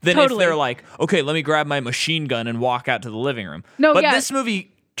than if they're like, okay, let me grab my machine gun and walk out to the living room. But this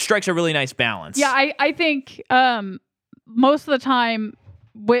movie strikes a really nice balance. Yeah, I think most of the time...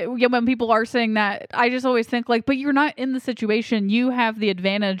 when people are saying that, I just always think but you're not in the situation. You have the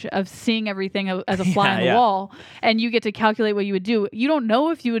advantage of seeing everything as a fly on the wall, and you get to calculate what you would do. You don't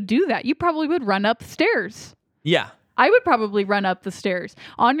know if you would do that. You probably would run up the stairs. Yeah. I would probably run up the stairs.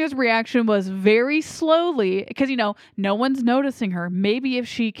 Anya's reaction was very slowly, because, no one's noticing her. Maybe if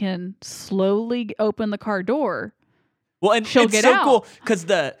she can slowly open the car door, Well, and she'll it's get so out. cool because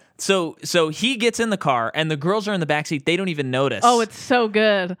so he gets in the car and the girls are in the backseat. They don't even notice. Oh, it's so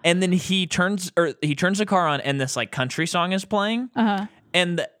good. And then he turns the car on and this like country song is playing. Uh-huh.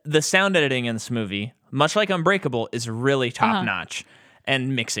 And the sound editing in this movie, much like Unbreakable, is really top notch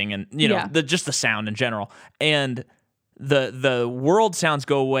and mixing and just the sound in general. And the world sounds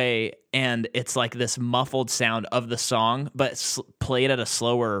go away and it's like this muffled sound of the song, but played at a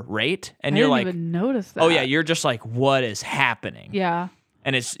slower rate. And you're like, I didn't even notice that. oh yeah, you're just like, what is happening? Yeah.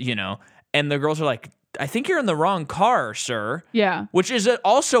 And it's, and the girls are like, I think you're in the wrong car, sir. Yeah. Which is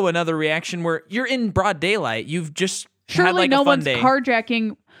also another reaction where you're in broad daylight. You've just had Surely like no a fun one's day.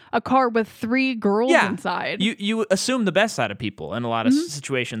 carjacking a car with 3 girls inside. You assume the best out of people in a lot of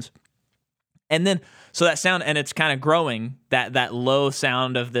situations. And then, so that sound, and it's kind of growing, that low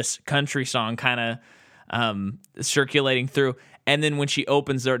sound of this country song kind of circulating through. And then when she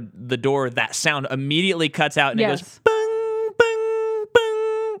opens the door, that sound immediately cuts out and it goes, bang, bang,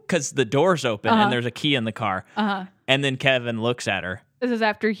 bang, because the door's open and there's a key in the car. And then Kevin looks at her. This is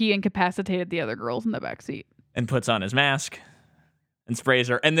after he incapacitated the other girls in the backseat. And puts on his mask and sprays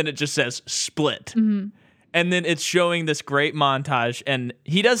her. And then it just says, split. And then it's showing this great montage, and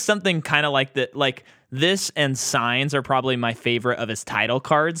he does something kind of like that. Like this and Signs are probably my favorite of his title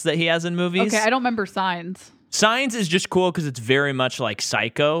cards that he has in movies. Okay, I don't remember Signs. Signs is just cool because it's very much like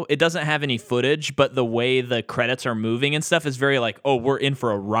Psycho. It doesn't have any footage, but the way the credits are moving and stuff is very like, oh, we're in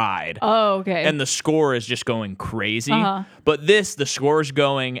for a ride. Oh, okay. And the score is just going crazy. But the score's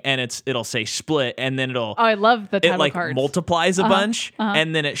going, and it'll say split, and then Oh, I love the title cards. Multiplies a bunch,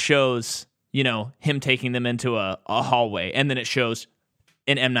 and then it shows him taking them into a hallway, and then it shows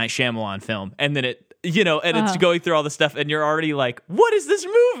an M. Night Shyamalan film, and then it's going through all this stuff, and you're already like, what is this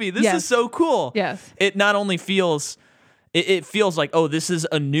movie? This is so cool. Yes. It not only feels, it feels like, oh, this is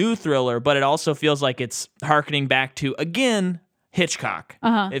a new thriller, but it also feels like it's hearkening back to, again, Hitchcock.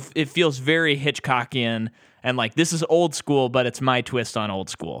 It feels very Hitchcockian, and like, this is old school, but it's my twist on old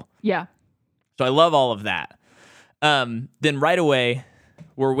school. Yeah. So I love all of that. Then right away,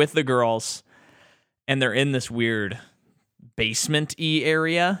 we're with the girls, and they're in this weird basement-y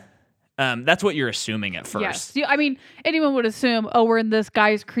area. That's what you're assuming at first. Yes. I mean, anyone would assume, oh, we're in this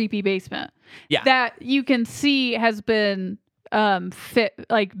guy's creepy basement. Yeah. That you can see has been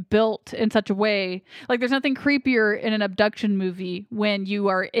built in such a way. Like, there's nothing creepier in an abduction movie when you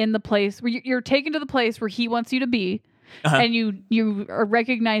are in the place where you're taken to the place where he wants you to be. And you are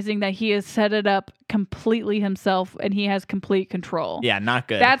recognizing that he has set it up completely himself and he has complete control. Yeah, not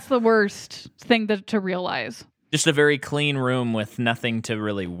good. That's the worst thing to realize. Just a very clean room with nothing to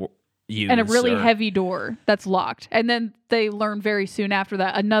really use. And a really heavy door that's locked. And then they learn very soon after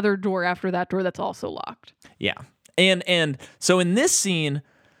that, another door after that door that's also locked. Yeah. And so in this scene,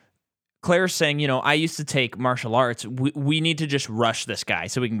 Claire's saying, I used to take martial arts. We need to just rush this guy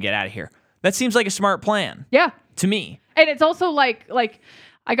so we can get out of here. That seems like a smart plan. Yeah. To me. And it's also like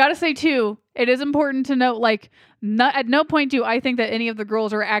I gotta say too, it is important to note, at no point do I think that any of the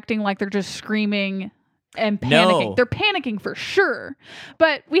girls are acting like they're just screaming and panicking. No. They're panicking for sure.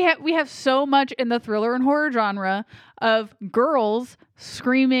 But we have so much in the thriller and horror genre of girls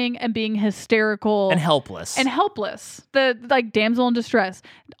screaming and being hysterical and helpless. The damsel in distress.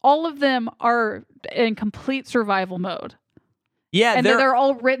 All of them are in complete survival mode. Yeah, and they're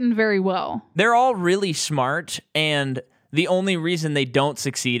all written very well. They're all really smart, and the only reason they don't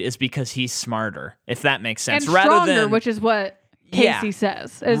succeed is because he's smarter, if that makes sense. And stronger, which is what Casey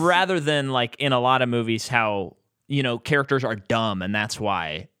says. Rather than like in a lot of movies how, characters are dumb, and that's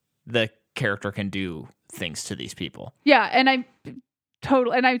why the character can do things to these people. Yeah, and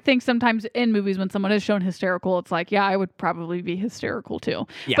I think sometimes in movies when someone is shown hysterical, it's like, yeah, I would probably be hysterical too.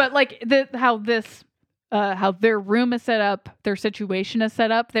 Yeah. But like how their room is set up, their situation is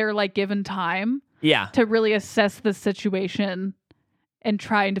set up, they're like given time to really assess the situation and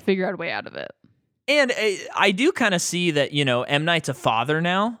trying to figure out a way out of it. And I do kind of see that, M. Night's a father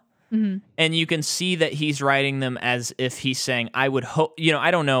now, and you can see that he's writing them as if he's saying, I would hope, I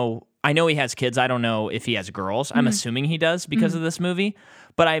don't know. I know he has kids. I don't know if he has girls. I'm assuming he does because of this movie,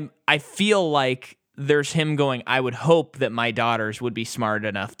 but I feel like there's him going, I would hope that my daughters would be smart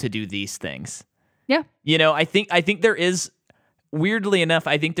enough to do these things. Yeah. I think there is, weirdly enough,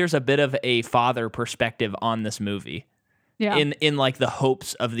 I think there's a bit of a father perspective on this movie. Yeah. In like the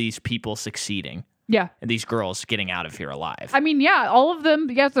hopes of these people succeeding. Yeah. And these girls getting out of here alive. I mean, yeah, all of them,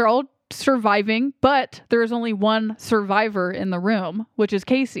 yes, they're all surviving, but there is only one survivor in the room, which is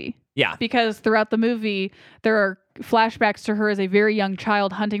Casey. Yeah. Because throughout the movie, there are flashbacks to her as a very young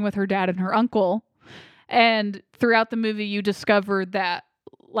child hunting with her dad and her uncle. And throughout the movie, you discover that,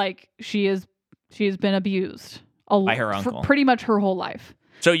 she has been abused by her uncle. pretty much her whole life.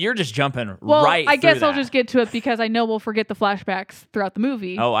 So you're just jumping Well, right I guess through I'll that. just get to it because I know we'll forget the flashbacks throughout the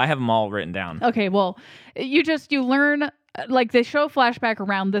movie. Oh, I have them all written down. Okay, well, you learn, like, they show flashback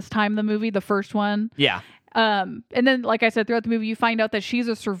around this time in the movie, the first one. Yeah. And then, like I said, throughout the movie, you find out that she's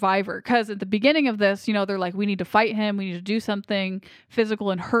a survivor. Because at the beginning of this, they're like, we need to fight him. We need to do something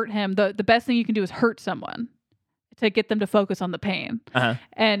physical and hurt him. The best thing you can do is hurt someone to get them to focus on the pain. Uh-huh.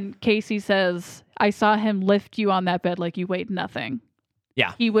 And Casey says, I saw him lift you on that bed like you weighed nothing.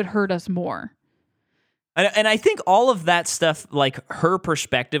 Yeah. He would hurt us more. And I think all of that stuff, like her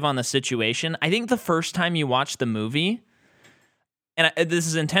perspective on the situation, I think the first time you watch the movie, and this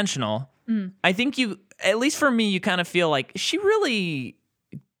is intentional, I think at least for me, you kind of feel like she really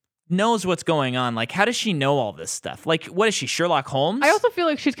knows what's going on. Like, how does she know all this stuff? Like, what is she, Sherlock Holmes? I also feel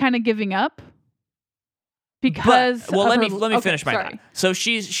like she's kind of giving up. Because let me okay, finish my thought. So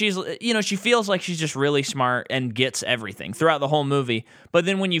she's she feels like she's just really smart and gets everything throughout the whole movie. But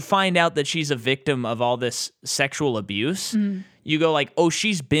then when you find out that she's a victim of all this sexual abuse, you go like, oh,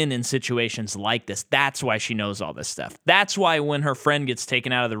 she's been in situations like this. That's why she knows all this stuff. That's why when her friend gets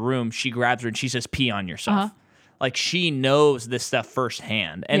taken out of the room, she grabs her and she says, "Pee on yourself." Uh-huh. Like, she knows this stuff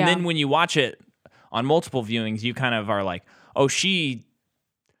firsthand. And then when you watch it on multiple viewings, you kind of are like, oh,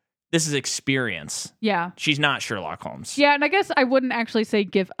 this is experience. Yeah. She's not Sherlock Holmes. Yeah, and I guess I wouldn't actually say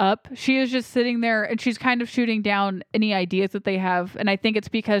give up. She is just sitting there and she's kind of shooting down any ideas that they have. And I think it's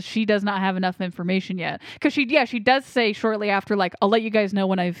because she does not have enough information yet. Because she does say shortly after, like, I'll let you guys know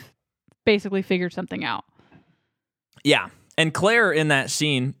when I've basically figured something out. Yeah. And Claire in that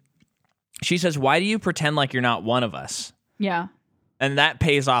scene, she says, why do you pretend like you're not one of us? Yeah. And that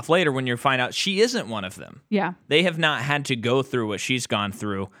pays off later when you find out she isn't one of them. Yeah. They have not had to go through what she's gone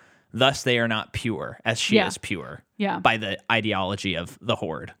through. Thus, they are not pure, as she is pure. Yeah. By the ideology of the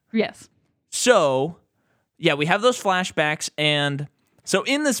Horde. Yes. So, yeah, we have those flashbacks. And so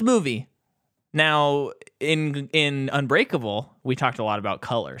in this movie, now in Unbreakable, we talked a lot about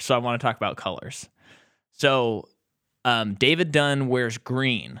colors. So I want to talk about colors. So David Dunn wears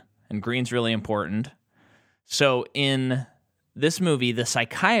green, and green's really important. So in this movie, the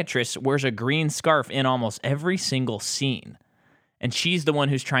psychiatrist wears a green scarf in almost every single scene. And she's the one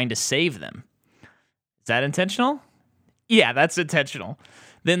who's trying to save them. Is that intentional? Yeah, that's intentional.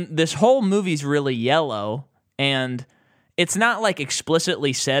 Then this whole movie's really yellow, and it's not like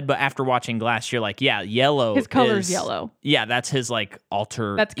explicitly said, but after watching Glass, you're like, yeah, yellow. His color's yellow. Yeah, that's his like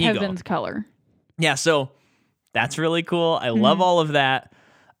alter That's ego. Kevin's color. Yeah, so that's really cool. I love all of that.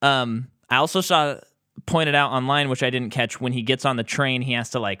 I also saw pointed out online, which I didn't catch, when he gets on the train, he has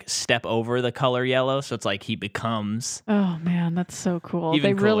to like step over the color yellow, so it's like he becomes. Oh man, that's so cool.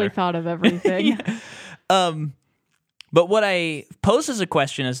 Even They really cooler. thought of everything. But what I pose as a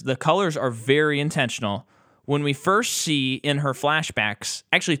question is the colors are very intentional. When we first see in her flashbacks,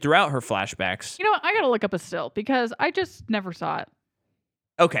 actually throughout her flashbacks. You know what? I gotta look up a still because I just never saw it.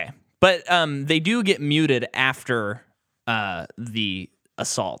 Okay, but they do get muted after the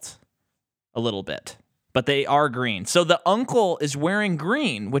assault a little bit. But they are green. So the uncle is wearing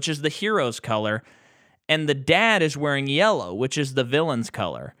green, which is the hero's color, and the dad is wearing yellow, which is the villain's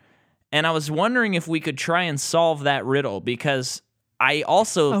color. And I was wondering if we could try and solve that riddle, because I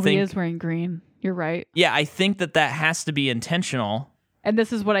also think... he is wearing green. You're right. Yeah, I think that has to be intentional. And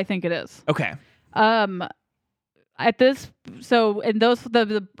this is what I think it is. Okay. At this, so in those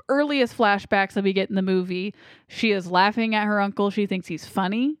the earliest flashbacks that we get in the movie, she is laughing at her uncle. She thinks he's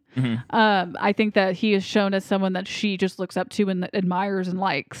funny. Mm-hmm. I think that he is shown as someone that she just looks up to and admires and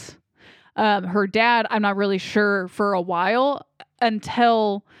likes. Her dad, I'm not really sure for a while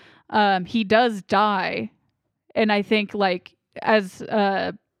until he does die, and I think like as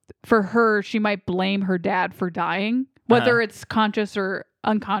for her, she might blame her dad for dying, whether it's conscious or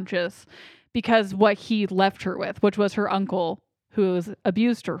unconscious. Because what he left her with, which was her uncle who has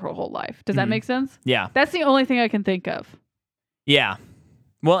abused her whole life. Does that make sense? Yeah. That's the only thing I can think of. Yeah.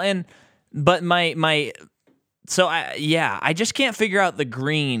 Well, but I just can't figure out the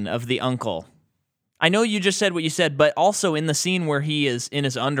green of the uncle. I know you just said what you said, but also in the scene where he is in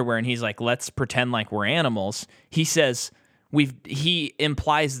his underwear and he's like, let's pretend like we're animals. He says, he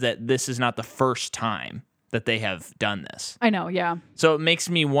implies that this is not the first time that they have done this. I know, yeah. So it makes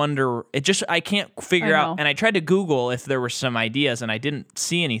me wonder, I can't figure out, and I tried to Google if there were some ideas and I didn't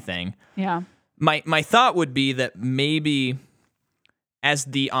see anything. Yeah. My thought would be that maybe as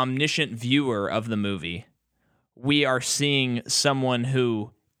the omniscient viewer of the movie, we are seeing someone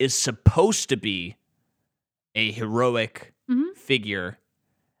who is supposed to be a heroic figure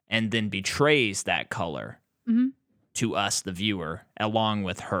and then betrays that color to us, the viewer, along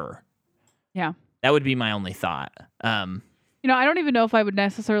with her. Yeah. That would be my only thought. I don't even know if I would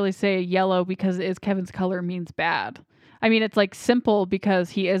necessarily say yellow because it is Kevin's color means bad. I mean, it's like simple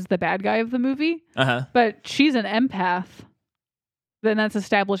because he is the bad guy of the movie. Uh-huh. But she's an empath. Then that's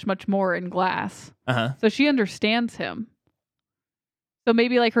established much more in Glass. Uh-huh. So she understands him. So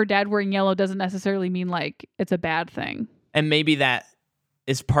maybe like her dad wearing yellow doesn't necessarily mean like it's a bad thing. And maybe that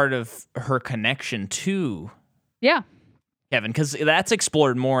is part of her connection to Kevin, because that's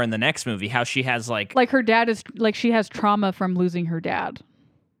explored more in the next movie, how she has like her dad is like she has trauma from losing her dad.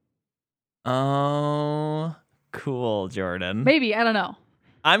 Oh, cool, Jordan. Maybe, I don't know.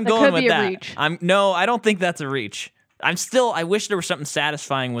 I'm That going could with be a that. reach. I don't think that's a reach. I wish there was something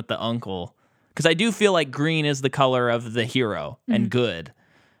satisfying with the uncle, because I do feel like green is the color of the hero and good.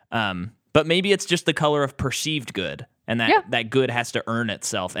 But maybe it's just the color of perceived good, and that good has to earn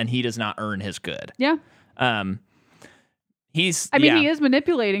itself, and he does not earn his good. Yeah. He is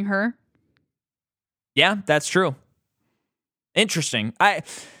manipulating her. Yeah, that's true. Interesting.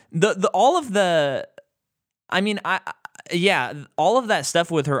 All of that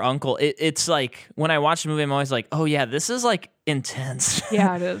stuff with her uncle, it's like when I watch the movie, I'm always like, oh yeah, this is like intense.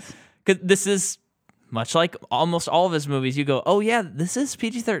 Yeah, it is. 'Cause this is much like almost all of his movies. You go, oh yeah, this is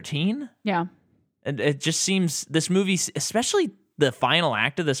PG-13. Yeah. And it just seems, this movie, especially the final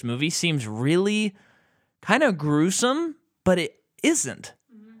act of this movie, seems really kind of gruesome, but it isn't.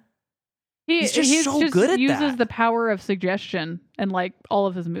 He's just so good at that. He uses the power of suggestion in like all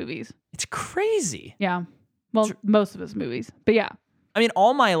of his movies. It's crazy. Yeah. Well, most of his movies. But yeah. I mean,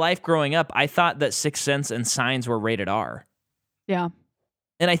 all my life growing up, I thought that Sixth Sense and Signs were rated R. Yeah.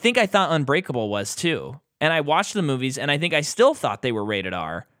 And I think I thought Unbreakable was too. And I watched the movies, and I think I still thought they were rated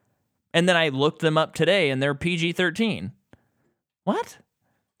R. And then I looked them up today, and they're PG-13. What?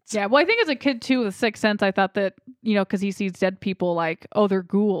 Yeah, well, I think as a kid, too, with Sixth Sense, I thought that, because he sees dead people like, oh, they're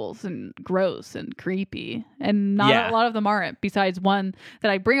ghouls and gross and creepy. And not a lot of them aren't, besides one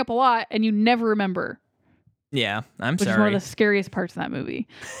that I bring up a lot, and you never remember. Yeah, I'm sorry. Which is one of the scariest parts of that movie.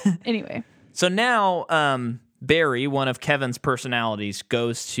 Anyway. So now Barry, one of Kevin's personalities,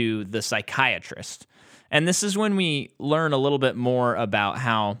 goes to the psychiatrist. And this is when we learn a little bit more about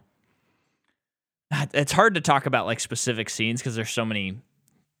how... It's hard to talk about like specific scenes because there's so many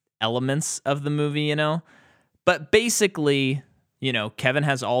elements of the movie, But basically, Kevin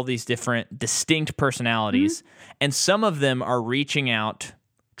has all these different distinct personalities, and some of them are reaching out,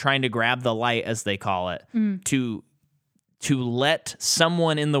 trying to grab the light, as they call it, to let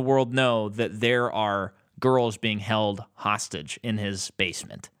someone in the world know that there are girls being held hostage in his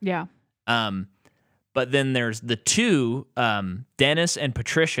basement. Yeah. But then there's the two, Dennis and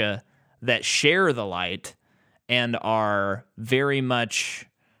Patricia, that share the light and are very much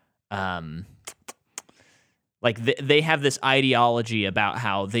they have this ideology about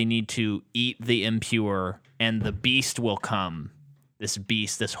how they need to eat the impure and the beast will come. This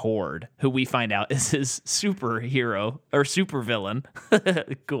beast, this horde, who we find out is his superhero or supervillain.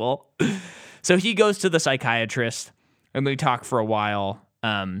 Cool. So he goes to the psychiatrist and they talk for a while.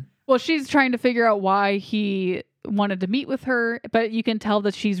 Well, she's trying to figure out why he wanted to meet with her, but you can tell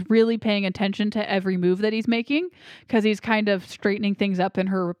that she's really paying attention to every move that he's making because he's kind of straightening things up in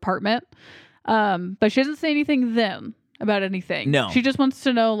her apartment. But she doesn't say anything then about anything. No. She just wants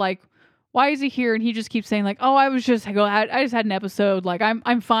to know, like, why is he here? And he just keeps saying, like, oh, I just had an episode. Like,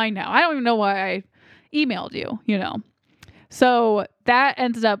 I'm fine now. I don't even know why I emailed you, So that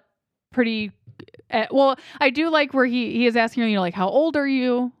ends up pretty... well, I do like where he is asking her, like, how old are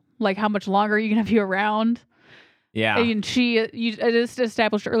you? Like, how much longer are you going to be around? Yeah. And it is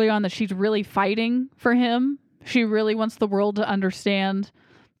established early on that she's really fighting for him. She really wants the world to understand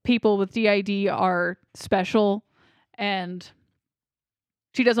people with DID are special, and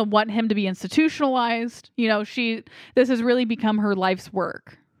she doesn't want him to be institutionalized. This has really become her life's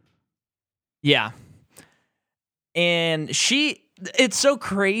work. Yeah. And it's so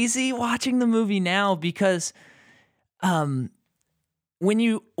crazy watching the movie now because when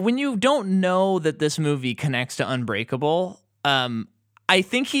you don't know that this movie connects to Unbreakable, I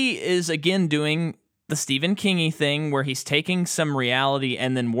think he is again doing the Stephen King-y thing where he's taking some reality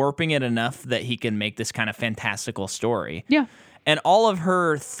and then warping it enough that he can make this kind of fantastical story. Yeah. And all of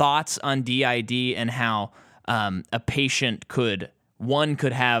her thoughts on DID and how a patient could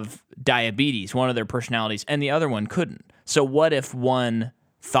have diabetes, one of their personalities, and the other one couldn't. So what if one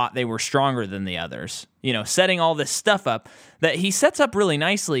thought they were stronger than the others? Setting all this stuff up that he sets up really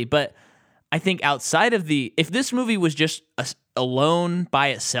nicely. But I think outside of if this movie was just alone by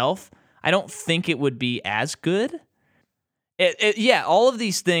itself, I don't think it would be as good. All of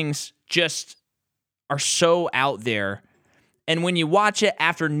these things just are so out there. And when you watch it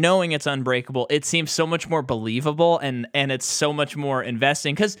after knowing it's unbreakable, it seems so much more believable and it's so much more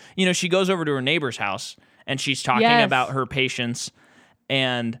investing. Because, she goes over to her neighbor's house and she's talking Yes. about her patients,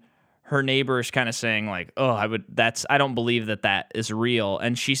 and her neighbor's kind of saying like, "Oh, I don't believe that is real."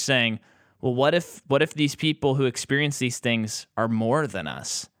 And she's saying, "Well, what if these people who experience these things are more than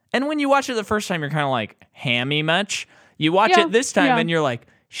us?" And when you watch it the first time, you're kind of like, hammy much? You watch it this time and you're like,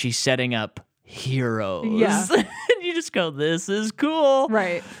 she's setting up heroes. Yeah. And you just go, this is cool.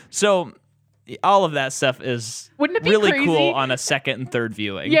 Right. So all of that stuff is Wouldn't it be really crazy? cool on a second and third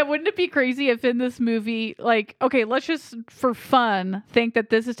viewing. Yeah, wouldn't it be crazy if in this movie, like, okay, let's just for fun think that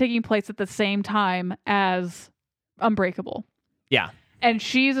this is taking place at the same time as Unbreakable. Yeah. And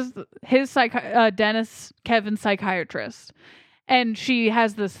she's his Dennis Kevin's psychiatrist. And she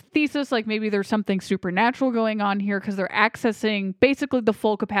has this thesis, like maybe there's something supernatural going on here because they're accessing basically the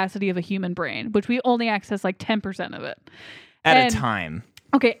full capacity of a human brain, which we only access like 10% of it. At a time.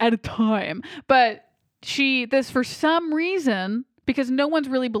 Okay, at a time. But this for some reason, because no one's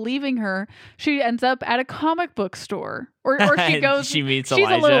really believing her, she ends up at a comic book store. Or she goes, she meets she's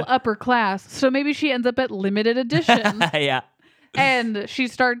Elijah. a little upper class. So maybe she ends up at limited edition. Yeah. And she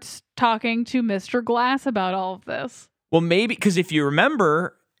starts talking to Mr. Glass about all of this. Well, maybe because if you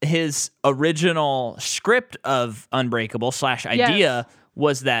remember, his original script of Unbreakable / idea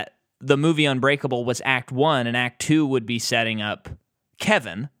was that the movie Unbreakable was Act 1 and Act 2 would be setting up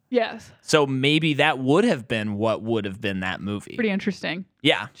Kevin. Yes. So maybe that would have been what would have been that movie. Pretty interesting.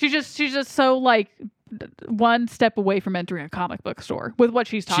 Yeah. She's just so like one step away from entering a comic book store with what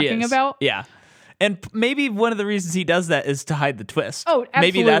she's She talking is. about. Yeah. And maybe one of the reasons he does that is to hide the twist. Oh,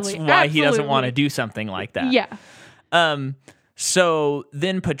 Maybe that's absolutely. why he doesn't want to Absolutely. do something like that. Yeah. So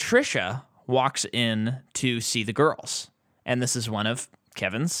then Patricia walks in to see the girls. And this is one of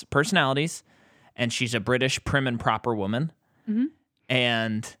Kevin's personalities. And she's a British prim and proper woman. Mm-hmm.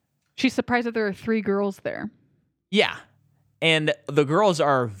 And She's surprised that there are 3 girls there. yeah. And the girls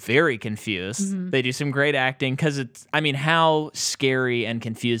are very confused. Mm-hmm. They do some great acting because how scary and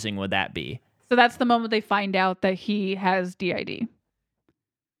confusing would that be? So that's the moment they find out that he has DID.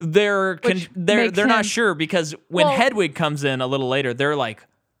 They're Which not makes sure because when Well- Hedwig comes in a little later, they're like,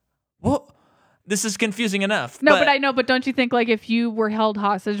 "What? This is confusing enough." No, but I know, but don't you think like if you were held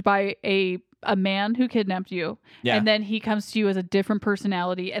hostage by a man who kidnapped you, Yeah. and then he comes to you as a different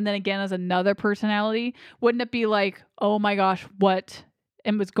personality, and then again as another personality, wouldn't it be like, oh my gosh, what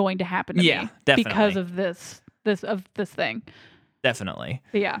was going to happen to Yeah, me definitely. because of this thing? Definitely.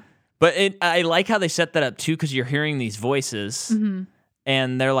 But yeah, But I like how they set that up too because you're hearing these voices Mm-hmm.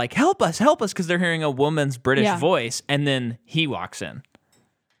 and they're like, help us, because they're hearing a woman's British Yeah. voice. And then he walks in.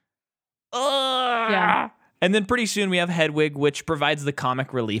 Yeah. And then pretty soon we have Hedwig, which provides the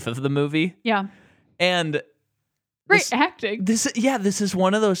comic relief of the movie. yeah, And great acting. this is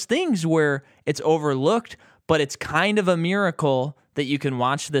one of those things where it's overlooked, but it's kind of a miracle that you can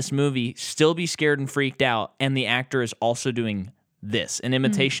watch this movie, still be scared and freaked out, and the actor is also doing this, an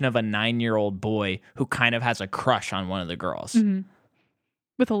imitation of a 9-year-old boy who kind of has a crush on one of the girls. Mm-hmm.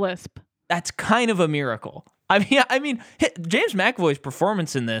 With a lisp. That's kind of a miracle. I mean, James McAvoy's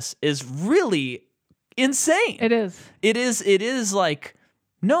performance in this is really insane. It is. It is like,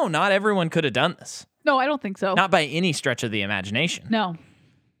 no, not everyone could have done this. No, I don't think so. Not by any stretch of the imagination. No.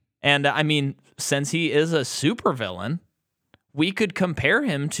 And I mean, since he is a supervillain, we could compare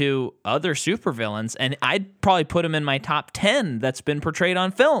him to other supervillains, and I'd probably put him in my top 10 that's been portrayed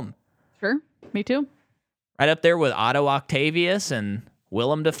on film. Sure. Me too. Right up there with Otto Octavius and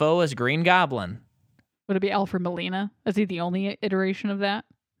Willem Dafoe as Green Goblin. Would it be Alfred Molina? Is he the only iteration of that?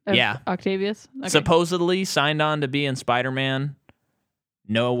 Of Yeah. Octavius? Okay. Supposedly signed on to be in Spider-Man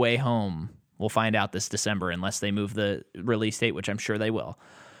No Way Home. We'll find out this December unless they move the release date, which I'm sure they will.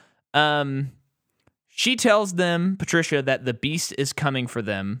 She tells them, Patricia, that the beast is coming for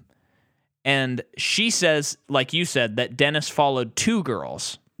them. And she says, like you said, that Dennis followed 2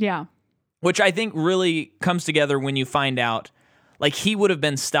 girls, Yeah. which I think really comes together when you find out, like, he would have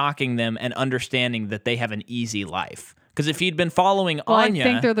been stalking them and understanding that they have an easy life. Because if he'd been following Well, Anya, I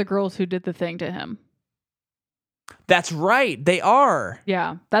think they're the girls who did the thing to him. that's right, they are.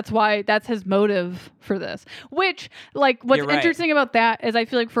 Yeah. That's his motive for this. Which, like, what's You're right. interesting about that is I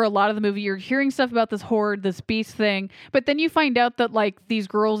feel like for a lot of the movie, you're hearing stuff about this horde, this beast thing, but then you find out that, like, these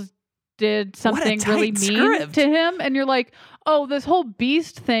girls did something really tight mean script. to him, and you're like, oh, this whole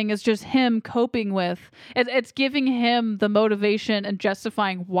beast thing is just him coping with. It's giving him the motivation and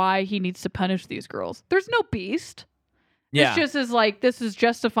justifying why he needs to punish these girls. There's no beast. Yeah. It's just is like this is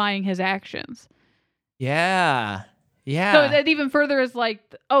justifying his actions. Yeah. Yeah. So that even further is like,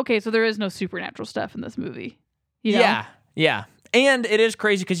 okay, so there is no supernatural stuff in this movie. You know? Yeah. Yeah. And it is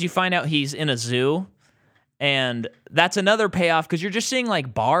crazy because you find out he's in a zoo. And that's another payoff because you're just seeing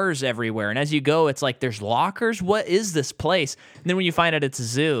like bars everywhere. And as you go, it's like there's lockers. What is this place? And then when you find out it's a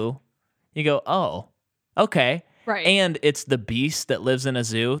zoo, you go, oh, okay. Right. And it's the beast that lives in a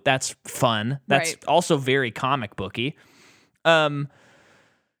zoo. That's fun. That's also very comic booky.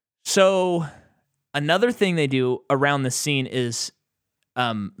 So another thing they do around the scene is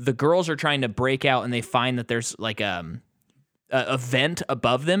the girls are trying to break out and they find that there's like a vent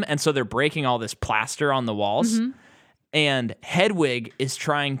above them. And so they're breaking all this plaster on the walls. Mm-hmm. And Hedwig is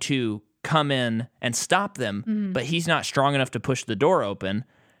trying to come in and stop them, but he's not strong enough to push the door open.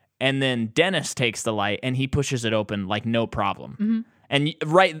 And then Dennis takes the light and he pushes it open like no problem. Mm-hmm. And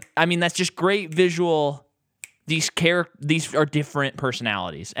I mean, that's just great visual. These are different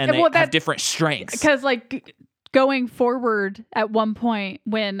personalities and they have different strengths. Because like going forward at one point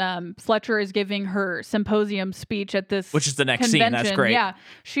when Fletcher is giving her symposium speech at this, which is the next scene, that's great. Yeah,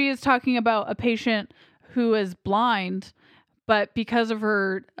 she is talking about a patient who is blind, but because of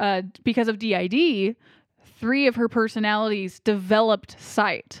DID, 3 of her personalities developed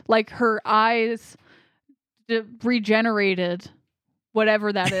sight. Like her eyes regenerated,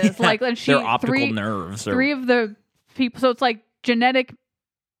 whatever that is. Like, and she they're optical nerves. 3 of the people. So it's like genetic.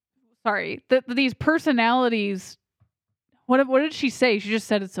 Sorry, these personalities. What did she say? She just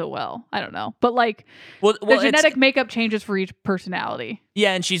said it so well. I don't know, but like, the genetic makeup changes for each personality.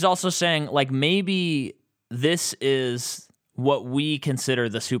 Yeah, and she's also saying like maybe this is what we consider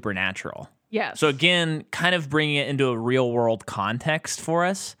the supernatural. Yes. So again, kind of bringing it into a real world context for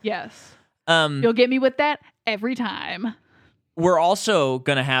us. Yes. You'll get me with that every time. We're also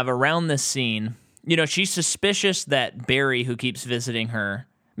going to have around this scene, she's suspicious that Barry, who keeps visiting her,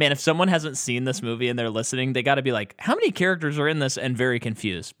 man, if someone hasn't seen this movie and they're listening, they got to be like, how many characters are in this? And very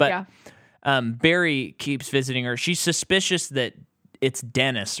confused. But Barry keeps visiting her. She's suspicious that it's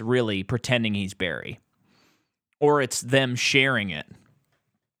Dennis really pretending he's Barry. Or it's them sharing it.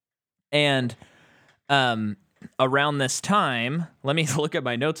 And around this time, let me look at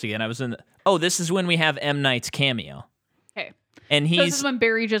my notes again. This is when we have M. Night's cameo. Okay. And so this is when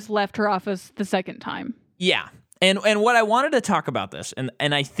Barry just left her office the second time. Yeah. And what I wanted to talk about this, and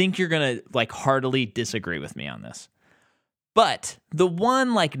I think you're going to like heartily disagree with me on this, but the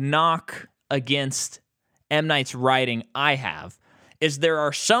one like knock against M. Night's writing I have is there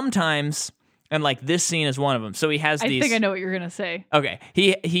are some times. And like this scene is one of them. So he has these. I think I know what you're gonna say. Okay,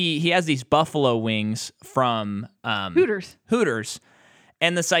 he has these buffalo wings from Hooters,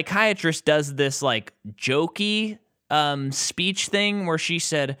 and the psychiatrist does this like jokey speech thing where she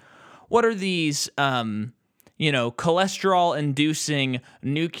said, "What are these cholesterol-inducing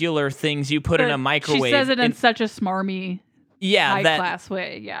nuclear things you put in a microwave?" She says it in such a smarmy, high-class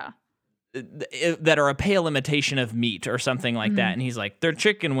way. Yeah. That are a pale imitation of meat or something like that, and he's like, "They're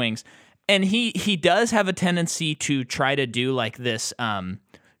chicken wings." And he does have a tendency to try to do like this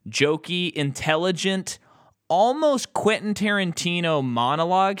jokey, intelligent, almost Quentin Tarantino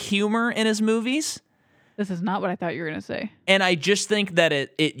monologue humor in his movies. This is not what I thought you were going to say. And I just think that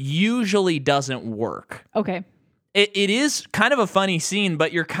it usually doesn't work. Okay. It is kind of a funny scene,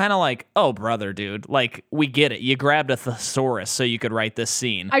 but you're kind of like, oh, brother, dude. Like, we get it. You grabbed a thesaurus so you could write this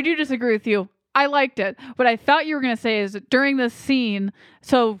scene. I do disagree with you. I liked it. What I thought you were going to say is that during this scene,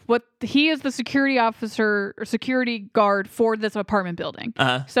 so he is the security officer or security guard for this apartment building.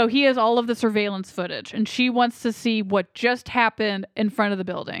 Uh-huh. So he has all of the surveillance footage, and she wants to see what just happened in front of the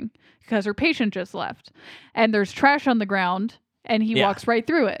building because her patient just left. And there's trash on the ground, and he walks right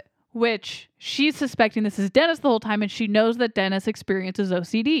through it, which she's suspecting this is Dennis the whole time, and she knows that Dennis experiences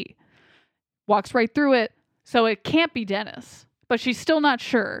OCD. Walks right through it, so it can't be Dennis, but she's still not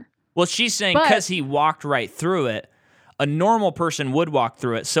sure. Well, she's saying because he walked right through it, a normal person would walk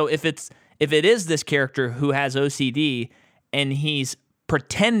through it. So if it is this character who has OCD and he's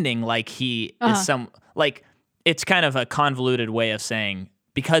pretending like he is it's kind of a convoluted way of saying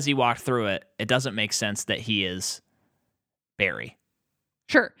because he walked through it, it doesn't make sense that he is Barry.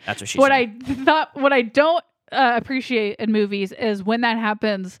 Sure. That's what she's saying. What I don't appreciate in movies is when that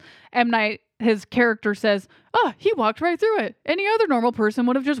happens, M. Night, his character says, "Oh, he walked right through it. Any other normal person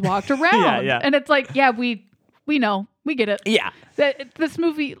would have just walked around." Yeah. And it's like, yeah, we know, we get it. Yeah. This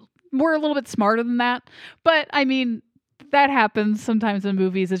movie, we're a little bit smarter than that. But I mean, that happens sometimes in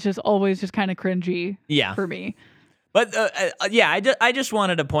movies. It's just always just kind of cringy for me. But I just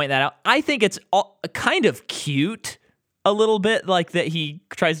wanted to point that out. I think it's kind of cute a little bit, like that he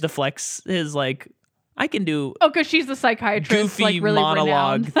tries to flex his like, I can do because she's the psychiatrist, goofy like really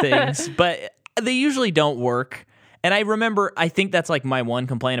monologue renowned. things, but they usually don't work. And I think that's like my one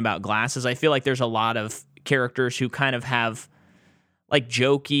complaint about Glass is I feel like there's a lot of characters who kind of have like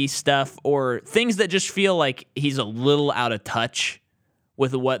jokey stuff or things that just feel like he's a little out of touch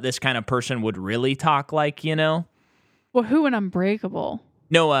with what this kind of person would really talk like, you know? Well, who in Unbreakable?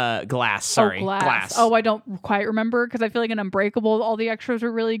 No, Glass. Sorry. Oh, Glass. Oh, I don't quite remember because I feel like in Unbreakable, all the extras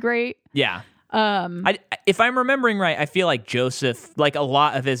were really great. Yeah. If I'm remembering right, I feel like Joseph, like a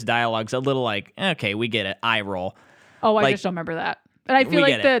lot of his dialogue's a little like, okay, we get it, eye roll. Oh, I like, just don't remember that. And I feel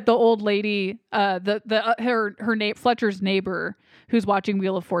like the old lady, her name, Fletcher's neighbor, who's watching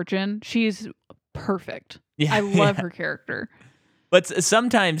Wheel of Fortune, she's perfect. Yeah, I love her character. But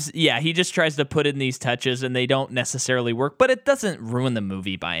sometimes, yeah, he just tries to put in these touches and they don't necessarily work, but it doesn't ruin the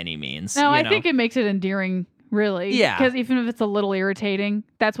movie by any means. No, I think it makes it endearing, really. Yeah. Because even if it's a little irritating,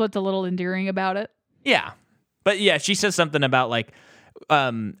 that's what's a little endearing about it. Yeah. But yeah, she says something about like,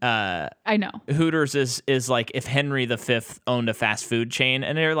 I know. Hooters is like if Henry V owned a fast food chain,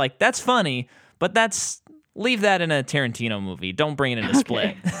 and they're like, that's funny, but leave that in a Tarantino movie. Don't bring it in a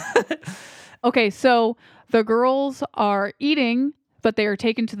Split. Okay, so the girls are eating, but they are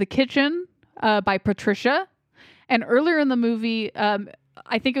taken to the kitchen by Patricia. And earlier in the movie,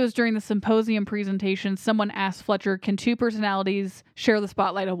 I think it was during the symposium presentation, someone asked Fletcher, can two personalities share the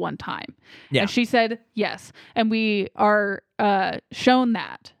spotlight at one time? Yeah. And she said yes. And we are shown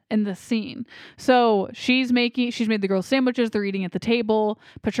that in the scene. So she's made the girls sandwiches. They're eating at the table.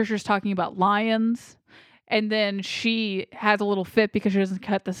 Patricia's talking about lions. And then she has a little fit because she doesn't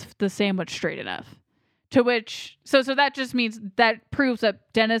cut the sandwich straight enough. To which, so that just means that proves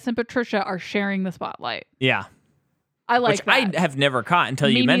that Dennis and Patricia are sharing the spotlight. Yeah. I like Which that. I have never caught until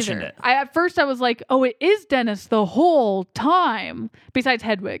you mentioned it. At first I was like, oh, it is Dennis the whole time, besides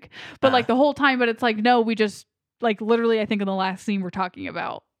Hedwig. But like the whole time, but it's like, no, we just, like literally, I think in the last scene we're talking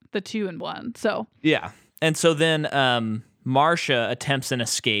about the 2 and 1. So. Yeah. And so then Marcia attempts an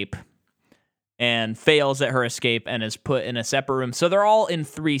escape and fails at her escape and is put in a separate room. So they're all in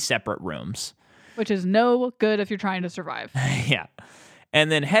 3 separate rooms. Which is no good if you're trying to survive. Yeah. And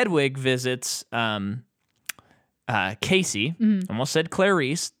then Hedwig visits Casey. Almost said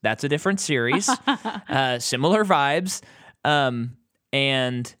Clarice. That's a different series. Similar vibes.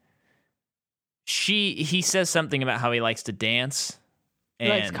 And he says something about how he likes to dance. He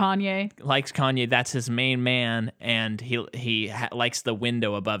likes Kanye. That's his main man. And he likes the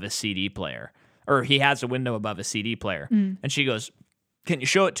window above his CD player. Or he has a window above his CD player. And she goes, can you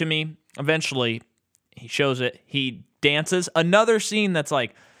show it to me? Eventually, he shows it. He dances. Another scene that's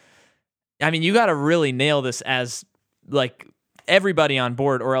like, I mean, you got to really nail this as like everybody on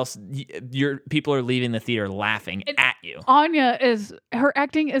board, or else people are leaving the theater laughing at you. Anya her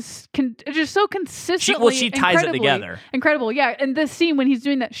acting is just so consistently. She ties it together. Incredible, yeah. And this scene when he's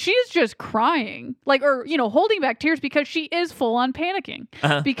doing that, she's just crying, like, or holding back tears because she is full on panicking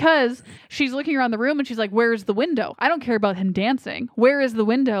because she's looking around the room and she's like, "Where's the window? I don't care about him dancing. Where is the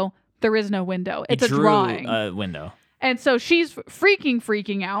window? There is no window. It's a drawing. A window." And so she's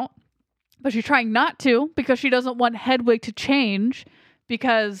freaking out. But she's trying not to because she doesn't want Hedwig to change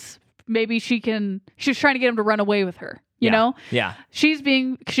because maybe she's trying to get him to run away with her, you know? Yeah. She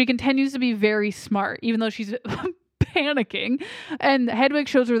continues to be very smart, even though she's panicking. And Hedwig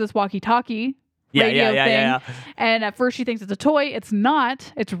shows her this walkie-talkie radio thing. Yeah. And at first she thinks it's a toy. It's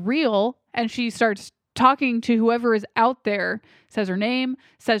not. It's real. And she starts talking to whoever is out there, says her name,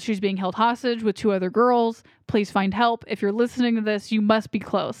 says she's being held hostage with 2 other girls. Please find help. If you're listening to this, you must be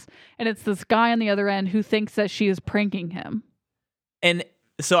close. And it's this guy on the other end who thinks that she is pranking him. And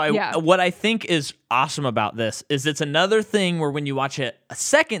so what I think is awesome about this is it's another thing where when you watch it a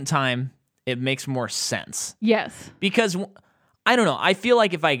second time, it makes more sense. Yes. Because, I don't know, I feel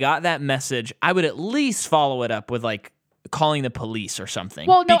like if I got that message, I would at least follow it up with like calling the police or something.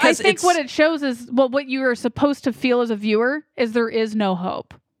 Well, no, I think what it shows is what you are supposed to feel as a viewer is there is no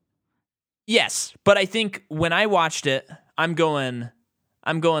hope. Yes, but I think when I watched it, I'm going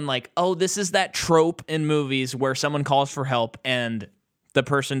like, oh, this is that trope in movies where someone calls for help and the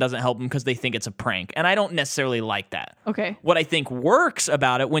person doesn't help them because they think it's a prank. And I don't necessarily like that. Okay. What I think works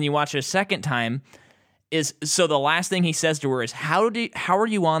about it when you watch it a second time is, so the last thing he says to her is, how are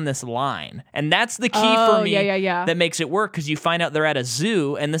you on this line? And that's the key for me that makes it work, because you find out they're at a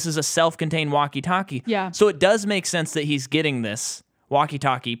zoo and this is a self-contained walkie-talkie. Yeah. So it does make sense that he's getting this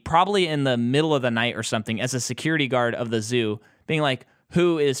walkie-talkie probably in the middle of the night or something as a security guard of the zoo, being like,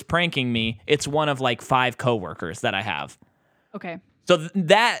 who is pranking me? It's one of like 5 coworkers that I have. Okay. So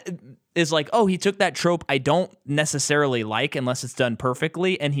that is like, oh, he took that trope I don't necessarily like unless it's done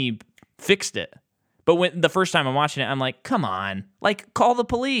perfectly, and he fixed it. But when the first time I'm watching it, I'm like, come on, like, call the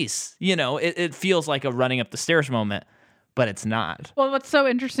police. It feels like a running up the stairs moment. but it's not. Well, what's so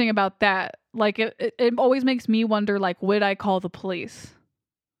interesting about that, like, it always makes me wonder, like, would I call the police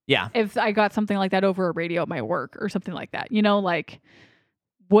Yeah. if I got something like that over a radio at my work or something like that? You know, like,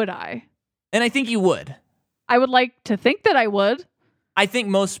 would I? And I think you would. I would like to think that I would. I think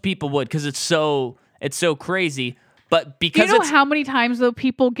most people would because it's so crazy. But Do you because know it's how many times, though,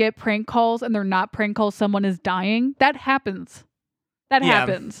 people get prank calls and they're not prank calls, someone is dying? That happens. That Yeah.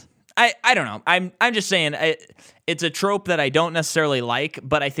 happens. I don't know. I'm just saying it's a trope that I don't necessarily like,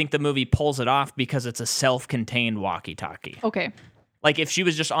 but I think the movie pulls it off because it's a self-contained walkie-talkie. Okay. Like if she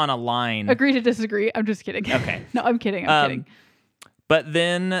was just on a line. Agree to disagree. I'm just kidding. Okay. No, I'm kidding. I'm kidding. But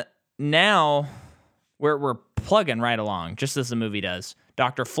then now we're plugging right along, just as the movie does.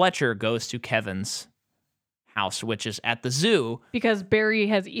 Dr. Fletcher goes to Kevin's house, which is at the zoo. Because Barry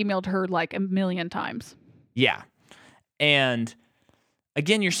has emailed her like a million times. Yeah. And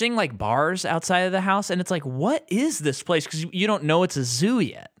again, you're seeing like bars outside of the house, and it's like, what is this place? Because you don't know it's a zoo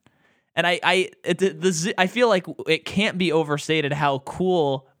yet. And I feel like it can't be overstated how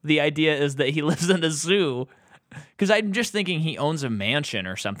cool the idea is that he lives in a zoo. Because I'm just thinking he owns a mansion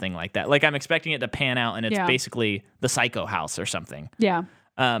or something like that. Like I'm expecting it to pan out, and it's basically the Psycho house or something. Yeah.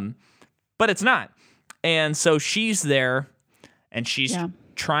 But it's not. And so she's there, and she's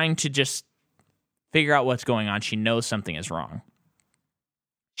trying to just figure out what's going on. She knows something is wrong.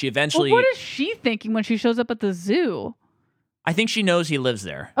 She eventually... Well, what is she thinking when she shows up at the zoo? I think she knows he lives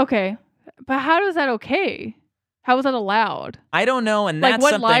there. Okay. But how is that okay? How is that allowed? I don't know, and Like, that's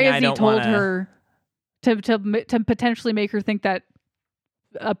what something lie has I he don't told want her to potentially make her think that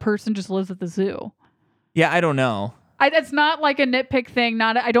a person just lives at the zoo? Yeah, I don't know. It's not like a nitpick thing.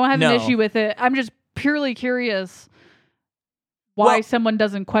 I don't have an No. issue with it. I'm just purely curious why someone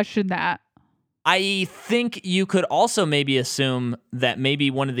doesn't question that. I think you could also maybe assume that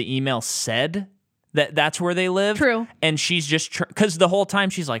maybe one of the emails said that that's where they live. True. And she's just... Because the whole time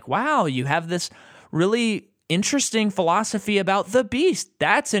she's like, wow, you have this really interesting philosophy about the beast.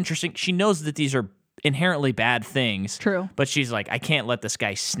 That's interesting. She knows that these are inherently bad things. True. But she's like, I can't let this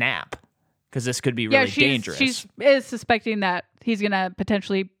guy snap because this could be really dangerous. She is suspecting that he's going to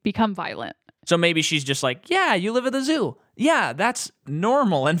potentially become violent. So maybe she's just like, yeah, you live at the zoo. Yeah, that's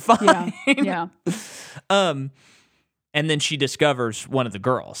normal and fine. Yeah. And then she discovers one of the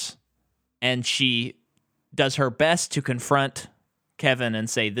girls, and she does her best to confront Kevin and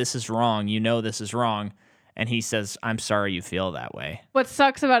say, this is wrong. You know this is wrong. And he says, I'm sorry you feel that way. What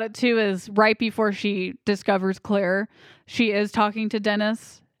sucks about it, too, is right before she discovers Claire, she is talking to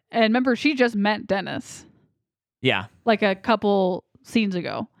Dennis. And remember, she just met Dennis. Yeah. Like a couple scenes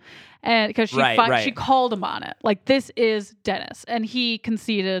ago. And because she called him on it. Like, this is Dennis. And he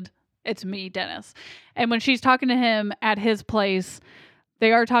conceded, it's me, Dennis. And when she's talking to him at his place,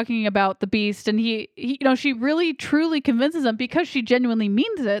 they are talking about the beast. And he she really truly convinces him, because she genuinely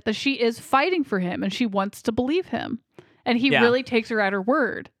means it, that she is fighting for him and she wants to believe him. And he really takes her at her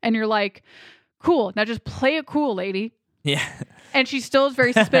word. And you're like, cool. Now just play it cool, lady. Yeah. And she still is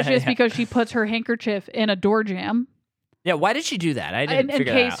very suspicious because she puts her handkerchief in a door jamb. Yeah, why did she do that? I didn't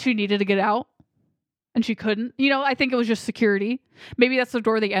figure that out. In case she needed to get out and she couldn't. I think it was just security. Maybe that's the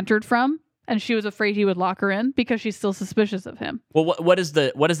door they entered from, and she was afraid he would lock her in because she's still suspicious of him. Well, what does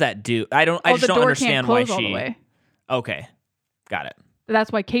that do? I just don't understand why she... all the way. Okay. Got it.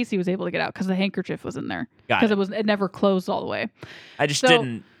 That's why Casey was able to get out, because the handkerchief was in there. Got it. Because it never closed all the way. I just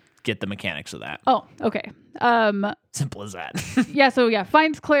didn't get the mechanics of that. Oh, okay. Simple as that.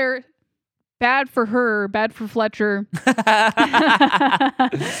 Finds Claire. Bad for her, bad for Fletcher.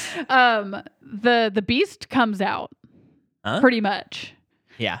 The beast comes out, pretty much.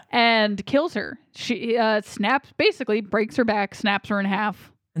 Yeah. And kills her. She basically breaks her back, snaps her in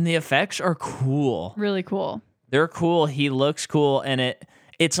half. And the effects are cool. Really cool. They're cool. He looks cool, and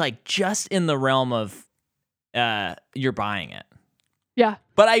it's like just in the realm of you're buying it. Yeah.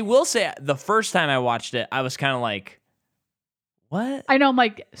 But I will say, the first time I watched it, I was kind of like, what? I know, I'm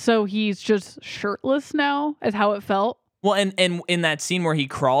like, so he's just shirtless now, is how it felt. Well, and in that scene where he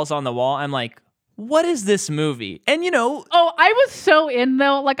crawls on the wall, I'm like, what is this movie? And Oh, I was so in,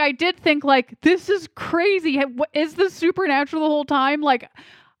 though. Like, I did think, like, this is crazy. Is this supernatural the whole time? Like,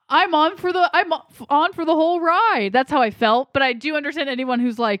 I'm on for the whole ride. That's how I felt. But I do understand anyone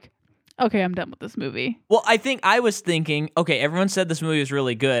who's like, okay, I'm done with this movie. Well, I was thinking, okay, everyone said this movie was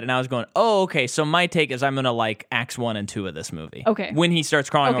really good, and I was going, oh, okay, so my take is I'm going to like Acts 1 and 2 of this movie. Okay. When he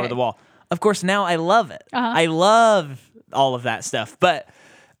starts crawling over the wall. Of course, now I love it. Uh-huh. I love all of that stuff. But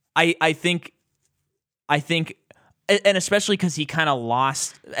I think, and especially because he kind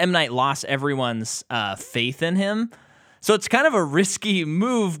of M. Night lost everyone's faith in him. So it's kind of a risky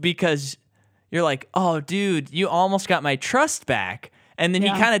move because you're like, oh, dude, you almost got my trust back. And then he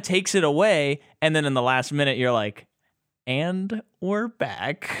kind of takes it away. And then in the last minute, you're like, and we're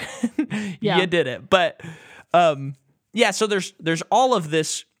back. You did it. But so there's all of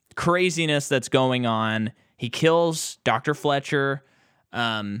this craziness that's going on. He kills Dr. Fletcher.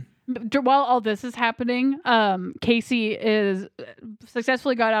 While all this is happening, Casey is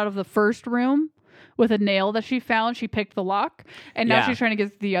successfully got out of the first room with a nail that she found. She picked the lock, and now she's trying to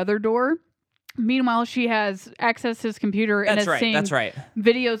get to the other door. Meanwhile, she has access to his computer and is seeing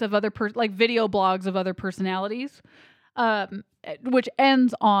videos of other video blogs of other personalities, which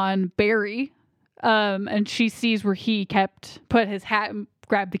ends on Barry, and she sees where he put his hat and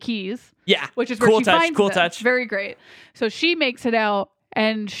grabbed the keys. Yeah, which is where she finds cool them. touch. Very great. So she makes it out.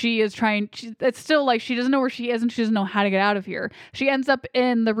 And she is it's still like she doesn't know where she is and she doesn't know how to get out of here. She ends up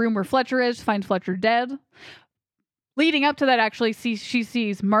in the room where Fletcher is, finds Fletcher dead. Leading up to that, actually, she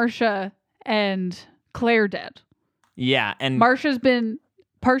sees Marcia and Claire dead. Yeah. And Marcia's been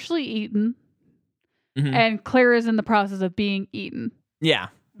partially eaten, and Claire is in the process of being eaten. Yeah.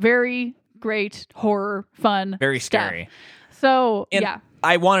 Very great horror, fun, very stuff. scary. So,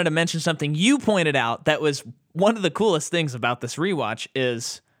 I wanted to mention something you pointed out that was one of the coolest things about this rewatch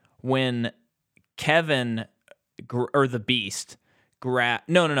is when Kevin or the Beast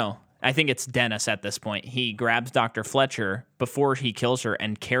No. I think it's Dennis at this point. He grabs Dr. Fletcher before he kills her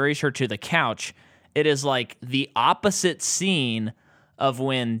and carries her to the couch. It is like the opposite scene of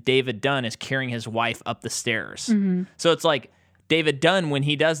when David Dunn is carrying his wife up the stairs. Mm-hmm. So it's like David Dunn, when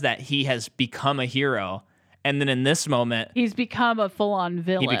he does that, he has become a hero. And then in this moment, he's become a full-on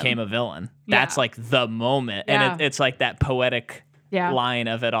villain. He became a villain. That's like the moment. And it's like that poetic line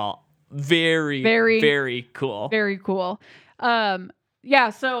of it all. Very, very cool. Very cool. So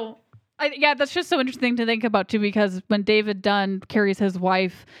that's just so interesting to think about too, because when David Dunn carries his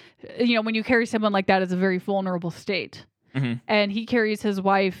wife, when you carry someone like that, it's a very vulnerable state. Mm-hmm. And he carries his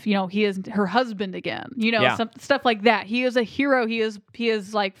wife, he is her husband again, some stuff like that. He is a hero. He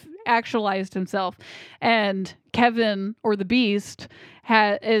is like actualized himself. And Kevin, or the Beast,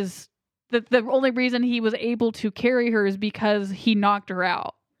 is the only reason he was able to carry her is because he knocked her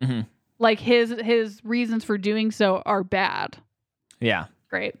out. Mm-hmm. Like his reasons for doing so are bad. Yeah.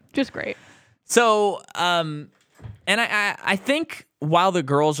 Great. Just great. So, and I think while the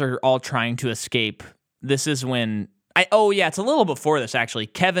girls are all trying to escape, this is when it's a little before this actually.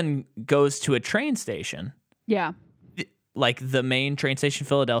 Kevin goes to a train station. Yeah. Like the main train station,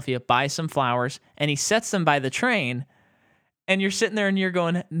 Philadelphia, buys some flowers, and he sets them by the train. And you're sitting there and you're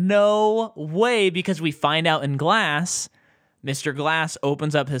going, no way, because we find out in Glass, Mr. Glass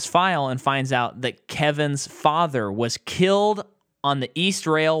opens up his file and finds out that Kevin's father was killed on the East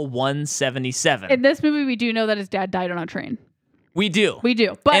Rail 177. In this movie, we do know that his dad died on a train. We do.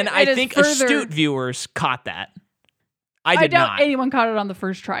 But I think astute viewers caught that. I doubt anyone caught it on the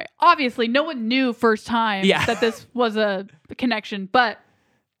first try. Obviously, no one knew first time that this was a connection. But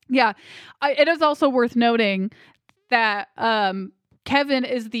it is also worth noting that Kevin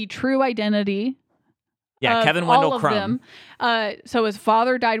is the true identity. Yeah, Kevin Wendell Crumb. So his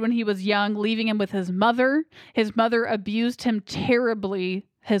father died when he was young, leaving him with his mother. His mother abused him terribly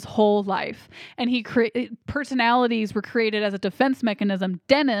his whole life. And personalities were created as a defense mechanism,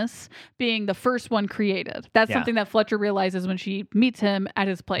 Dennis being the first one created. That's something that Fletcher realizes when she meets him at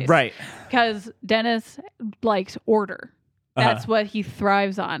his place. Right. Because Dennis likes order. That's what he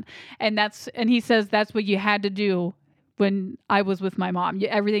thrives on. And he says that's what you had to do when I was with my mom.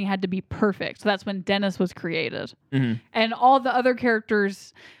 Everything had to be perfect. So that's when Dennis was created. Mm-hmm. And all the other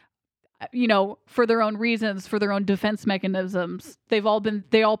characters, for their own reasons, for their own defense mechanisms, they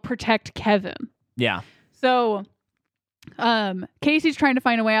all protect Kevin. Yeah. So Casey's trying to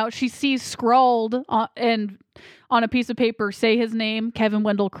find a way out. She sees scrawled on a piece of paper, say his name, Kevin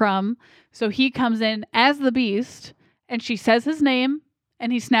Wendell Crumb. So he comes in as the Beast, and she says his name,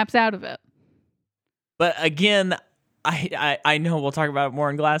 and he snaps out of it. But again, I know we'll talk about it more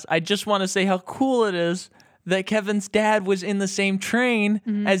in Glass. I just want to say how cool it is that Kevin's dad was in the same train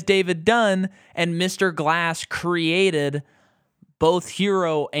as David Dunn, and Mr. Glass created both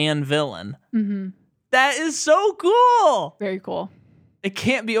hero and villain. Mm-hmm. That is so cool. Very cool. It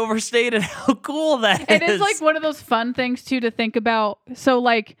can't be overstated how cool that is. It is like one of those fun things too to think about. So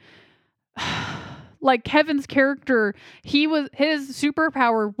like Kevin's character, his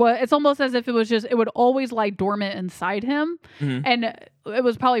superpower was, it's almost as if it would always lie dormant inside him. Mm-hmm. And it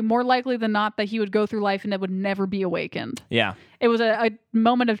was probably more likely than not that he would go through life and it would never be awakened. Yeah. It was a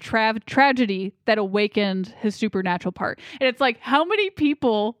moment of tragedy that awakened his supernatural part. And it's like, how many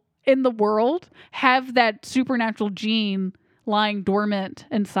people in the world have that supernatural gene lying dormant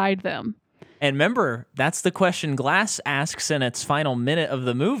inside them? And remember, that's the question Glass asks in its final minute of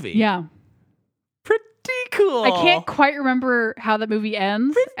the movie. Yeah. Pretty cool. I can't quite remember how the movie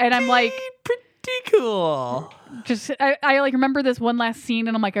ends. And I'm like, pretty cool. I like remember this one last scene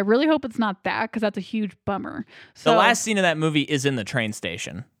and I'm like, I really hope it's not that because that's a huge bummer. So The last scene of that movie is in the train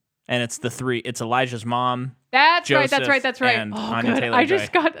station. And it's Elijah's mom. That's Joseph right. That's right. and Oh, Anya good. Taylor-Joy. I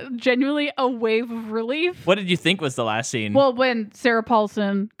just got genuinely a wave of relief. What did you think was the last scene? Well, when Sarah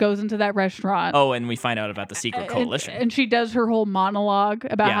Paulson goes into that restaurant. Oh, and we find out about the secret coalition. And she does her whole monologue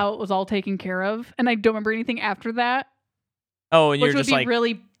about Yeah. how it was all taken care of. And I don't remember anything after that. Oh, and Which you're would just be like,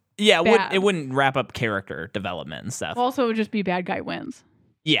 really. yeah, bad. it wouldn't wrap up character development and stuff. Also, it would just be bad guy wins.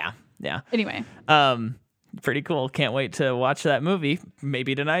 Yeah. Anyway. Pretty cool. Can't wait to watch that movie.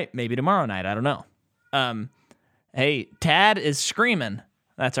 Maybe tonight, maybe tomorrow night. I don't know. Hey, Tad is screaming.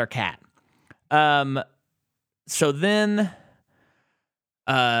 That's our cat. So then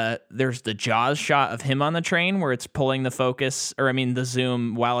there's the Jaws shot of him on the train where it's pulling the focus, the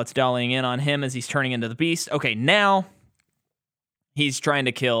zoom while it's dollying in on him as he's turning into the beast. Okay, now he's trying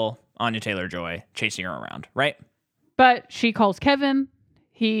to kill Anya Taylor-Joy, chasing her around, right? But she calls Kevin.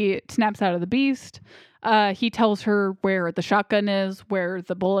 He snaps out of the beast. He tells her where the shotgun is, where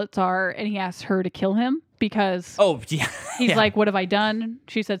the bullets are, and he asks her to kill him because he's like, what have I done?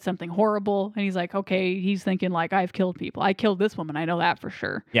 She said something horrible. And he's like, okay, he's thinking like, I've killed people. I killed this woman. I know that for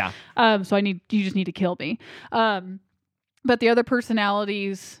sure. Yeah. So you just need to kill me. But the other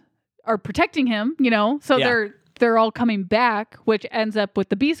personalities are protecting him, so they're all coming back, which ends up with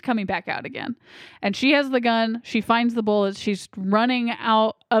the beast coming back out again. And she has the gun. She finds the bullets. She's running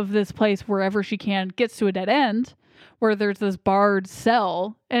out of this place wherever she can, gets to a dead end where there's this barred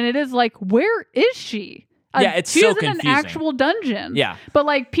cell. And it is like, where is she? Yeah, it's she so is in confusing. an actual dungeon. Yeah. But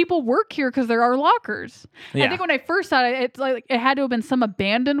like people work here because there are lockers. Yeah. I think when I first saw it, it's like it had to have been some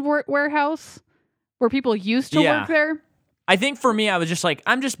abandoned warehouse where people used to work there. I think for me, I was just like,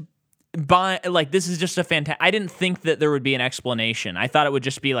 I'm just buying, like, this is just a fantastic. I didn't think that there would be an explanation. I thought it would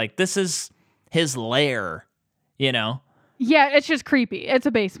just be like, this is his lair, Yeah, it's just creepy. It's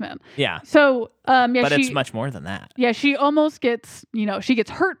a basement. Yeah. So, But it's much more than that. Yeah, she almost gets, she gets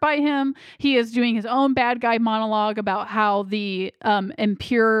hurt by him. He is doing his own bad guy monologue about how the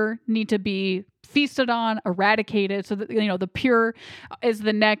impure need to be feasted on, eradicated, so that, the pure is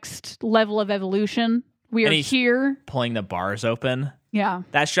the next level of evolution. We are here. Pulling the bars open. Yeah.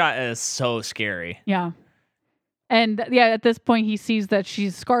 That shot is so scary. Yeah. And at this point, he sees that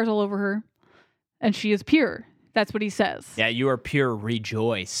she's scars all over her and she is pure. That's what he says. Yeah, you are pure,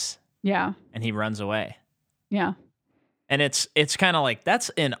 rejoice. Yeah. And he runs away. Yeah. And it's kind of like, that's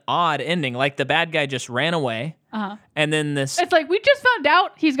an odd ending. Like the bad guy just ran away. Uh-huh. And then this. It's like, we just found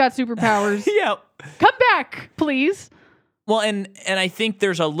out he's got superpowers. Yeah. Come back, please. Well, and I think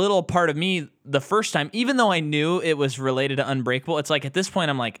there's a little part of me the first time, even though I knew it was related to Unbreakable, it's like at this point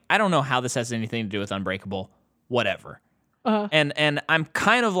I'm like, I don't know how this has anything to do with Unbreakable, whatever. And I'm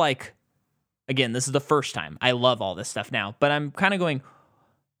kind of like, again, this is the first time. I love all this stuff now, but I'm kind of going,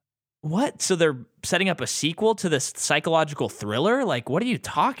 what? So they're setting up a sequel to this psychological thriller? Like, what are you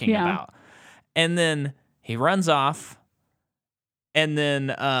talking about? And then he runs off, and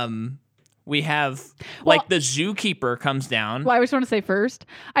then we have the zookeeper comes down. Well, I just want to say first,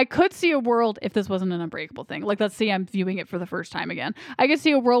 I could see a world if this wasn't an Unbreakable thing. Like, let's see, I'm viewing it for the first time again. I could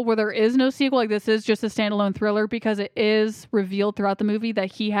see a world where there is no sequel. Like, this is just a standalone thriller because it is revealed throughout the movie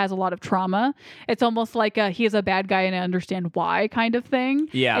that he has a lot of trauma. It's almost like he is a bad guy and I understand why kind of thing.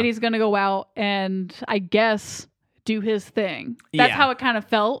 Yeah. And he's going to go out and, I guess, do his thing. That's how it kind of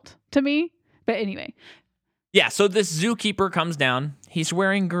felt to me. But anyway. Yeah, so this zookeeper comes down. He's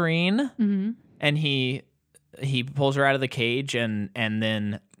wearing green, and he pulls her out of the cage, and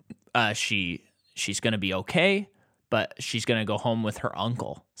then she's gonna be okay, but she's gonna go home with her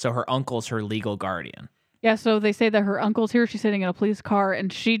uncle. So her uncle's her legal guardian. Yeah, so they say that her uncle's here. She's sitting in a police car,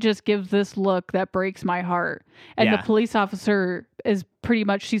 and she just gives this look that breaks my heart. And the police officer is pretty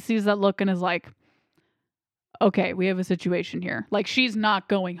much, she sees that look and is like, okay, we have a situation here. Like, she's not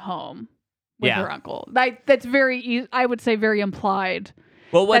going home with her uncle. That's very, I would say, very implied.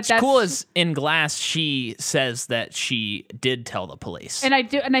 Well, what's cool is in Glass, she says that she did tell the police. And I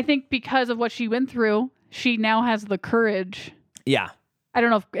think because of what she went through, she now has the courage. Yeah. I don't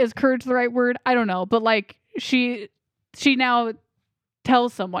know is courage the right word? I don't know. But like she now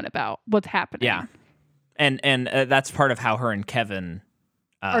tells someone about what's happening. Yeah. And that's part of how her and Kevin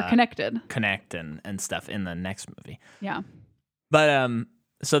are connected. Connect and stuff in the next movie. Yeah. But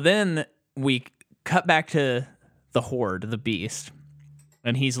so then we cut back to the Horde, the Beast,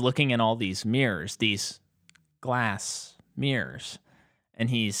 and he's looking in all these mirrors, these glass mirrors, and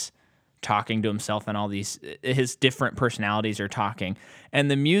he's talking to himself, and all his different personalities are talking, and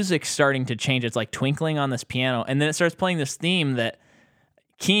the music's starting to change. It's like twinkling on this piano, and then it starts playing this theme that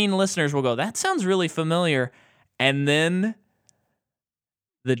keen listeners will go, that sounds really familiar. And then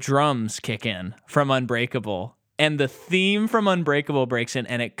the drums kick in from Unbreakable, and the theme from Unbreakable breaks in,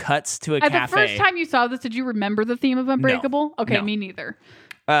 and it cuts to a cafe. The first time you saw this, did you remember the theme of Unbreakable? No, okay, no. Me neither.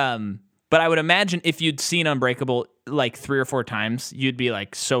 But I would imagine if you'd seen Unbreakable like 3 or 4 times, you'd be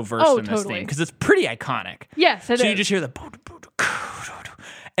like so versed in this theme, because it's pretty iconic. Yes, it is. So you just hear the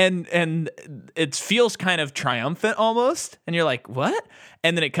and it feels kind of triumphant almost, and you're like, what?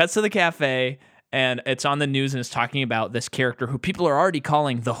 And then it cuts to the cafe, and it's on the news, and it's talking about this character who people are already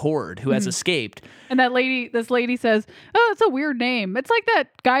calling the Horde, who has escaped. And this lady says, "Oh, it's a weird name. It's like that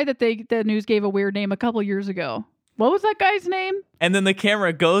guy that the news gave a weird name a couple years ago. What was that guy's name?" And then the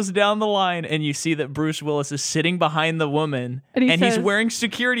camera goes down the line, and you see that Bruce Willis is sitting behind the woman, and he's wearing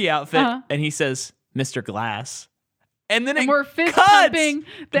security outfit, and he saes, "Mr. Glass." And then we're fist pumping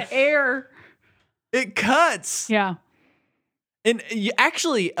the air. It cuts. Yeah. And you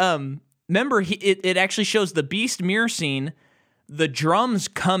actually, remember, it actually shows the Beast mirror scene. The drums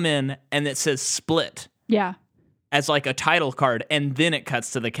come in, and it says "Split." Yeah. As like a title card, and then it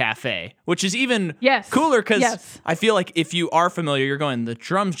cuts to the cafe, which is even cooler, because I feel like if you are familiar, you're going, the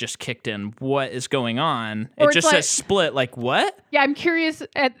drums just kicked in. What is going on? Or it just says "Split." Like, what? Yeah, I'm curious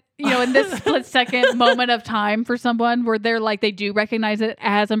at, in this split second moment of time for someone where they're like, they do recognize it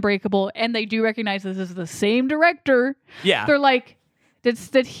as Unbreakable, and they do recognize this is the same director. Yeah. They're like,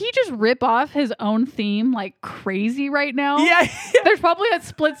 Did he just rip off his own theme like crazy right now? Yeah. There's probably a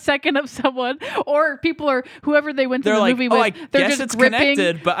split second of someone, or people are, whoever they went to the movie with, they're guess just it's gripping,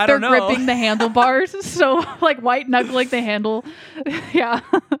 connected, but I don't know. They're gripping the handlebars, so like white knuckling the handle. Yeah.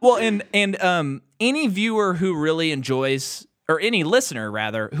 Well, and any viewer who really enjoys, or any listener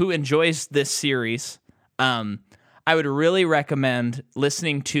rather, who enjoys this series, I would really recommend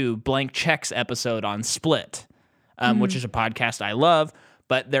listening to Blank Check's episode on Split. Which is a podcast I love,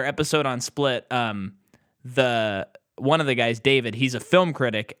 but their episode on Split, one of the guys, David, he's a film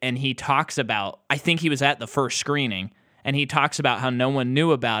critic, and he talks about, I think he was at the first screening, and he talks about how no one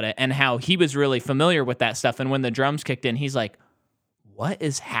knew about it, and how he was really familiar with that stuff, and when the drums kicked in, he's like, what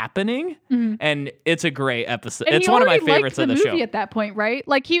is happening? Mm-hmm. And it's a great episode. And it's one of my favorites of the show. Movie at that point, right?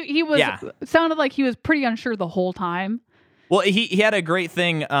 Like he was, sounded like he was pretty unsure the whole time. Well, he had a great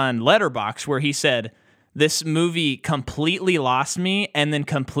thing on Letterboxd where he said, this movie completely lost me and then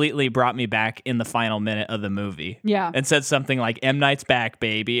completely brought me back in the final minute of the movie. Yeah. And said something like, M. Night's back,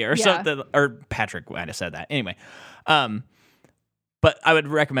 baby, or something. Or Patrick might have said that. Anyway. But I would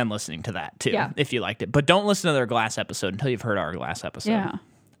recommend listening to that, too, if you liked it. But don't listen to their Glass episode until you've heard our Glass episode. Yeah.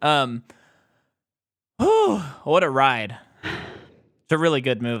 What a ride. It's a really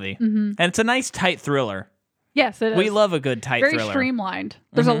good movie. Mm-hmm. And it's a nice, tight thriller. Yes, it is. We love a good tight thriller. Very streamlined.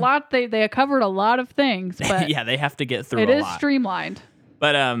 There's a lot. They covered a lot of things, but yeah, they have to get through. It is streamlined.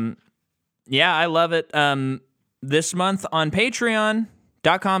 But yeah, I love it. This month on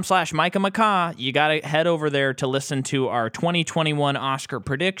Patreon.com/Micah McCaw, you gotta head over there to listen to our 2021 Oscar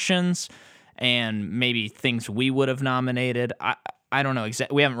predictions and maybe things we would have nominated. I don't know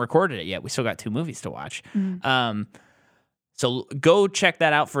exactly. We haven't recorded it yet. We still got 2 movies to watch. Mm-hmm. So go check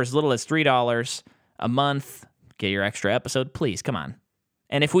that out for as little as $3 a month. Get your extra episode, please. Come on.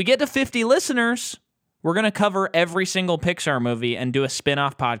 And if we get to 50 listeners, we're going to cover every single Pixar movie and do a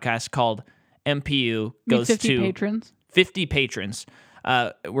spin-off podcast called MPU goes 50 to patrons. 50 patrons.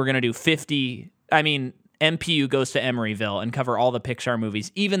 We're going to do MPU goes to Emeryville and cover all the Pixar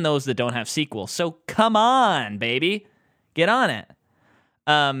movies, even those that don't have sequels. So come on, baby. Get on it.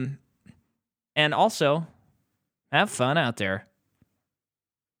 And also, have fun out there.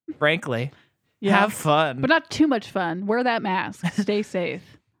 Frankly. Yeah. Have fun. But not too much fun. Wear that mask. Stay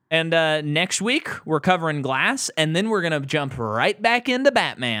safe. And next week, we're covering Glass, and then we're going to jump right back into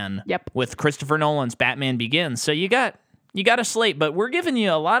Batman. Yep. With Christopher Nolan's Batman Begins. So you got a slate, but we're giving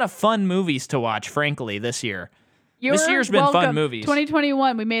you a lot of fun movies to watch, frankly, this year. This year's been fun movies.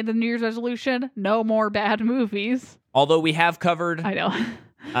 2021, we made the New Year's resolution. No more bad movies. Although we have covered... I know.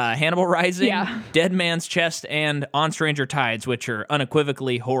 Hannibal Rising, Dead Man's Chest, and On Stranger Tides, which are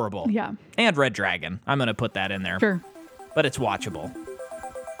unequivocally horrible. Yeah. And Red Dragon. I'm going to put that in there. Sure. But it's watchable.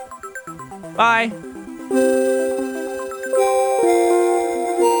 Bye.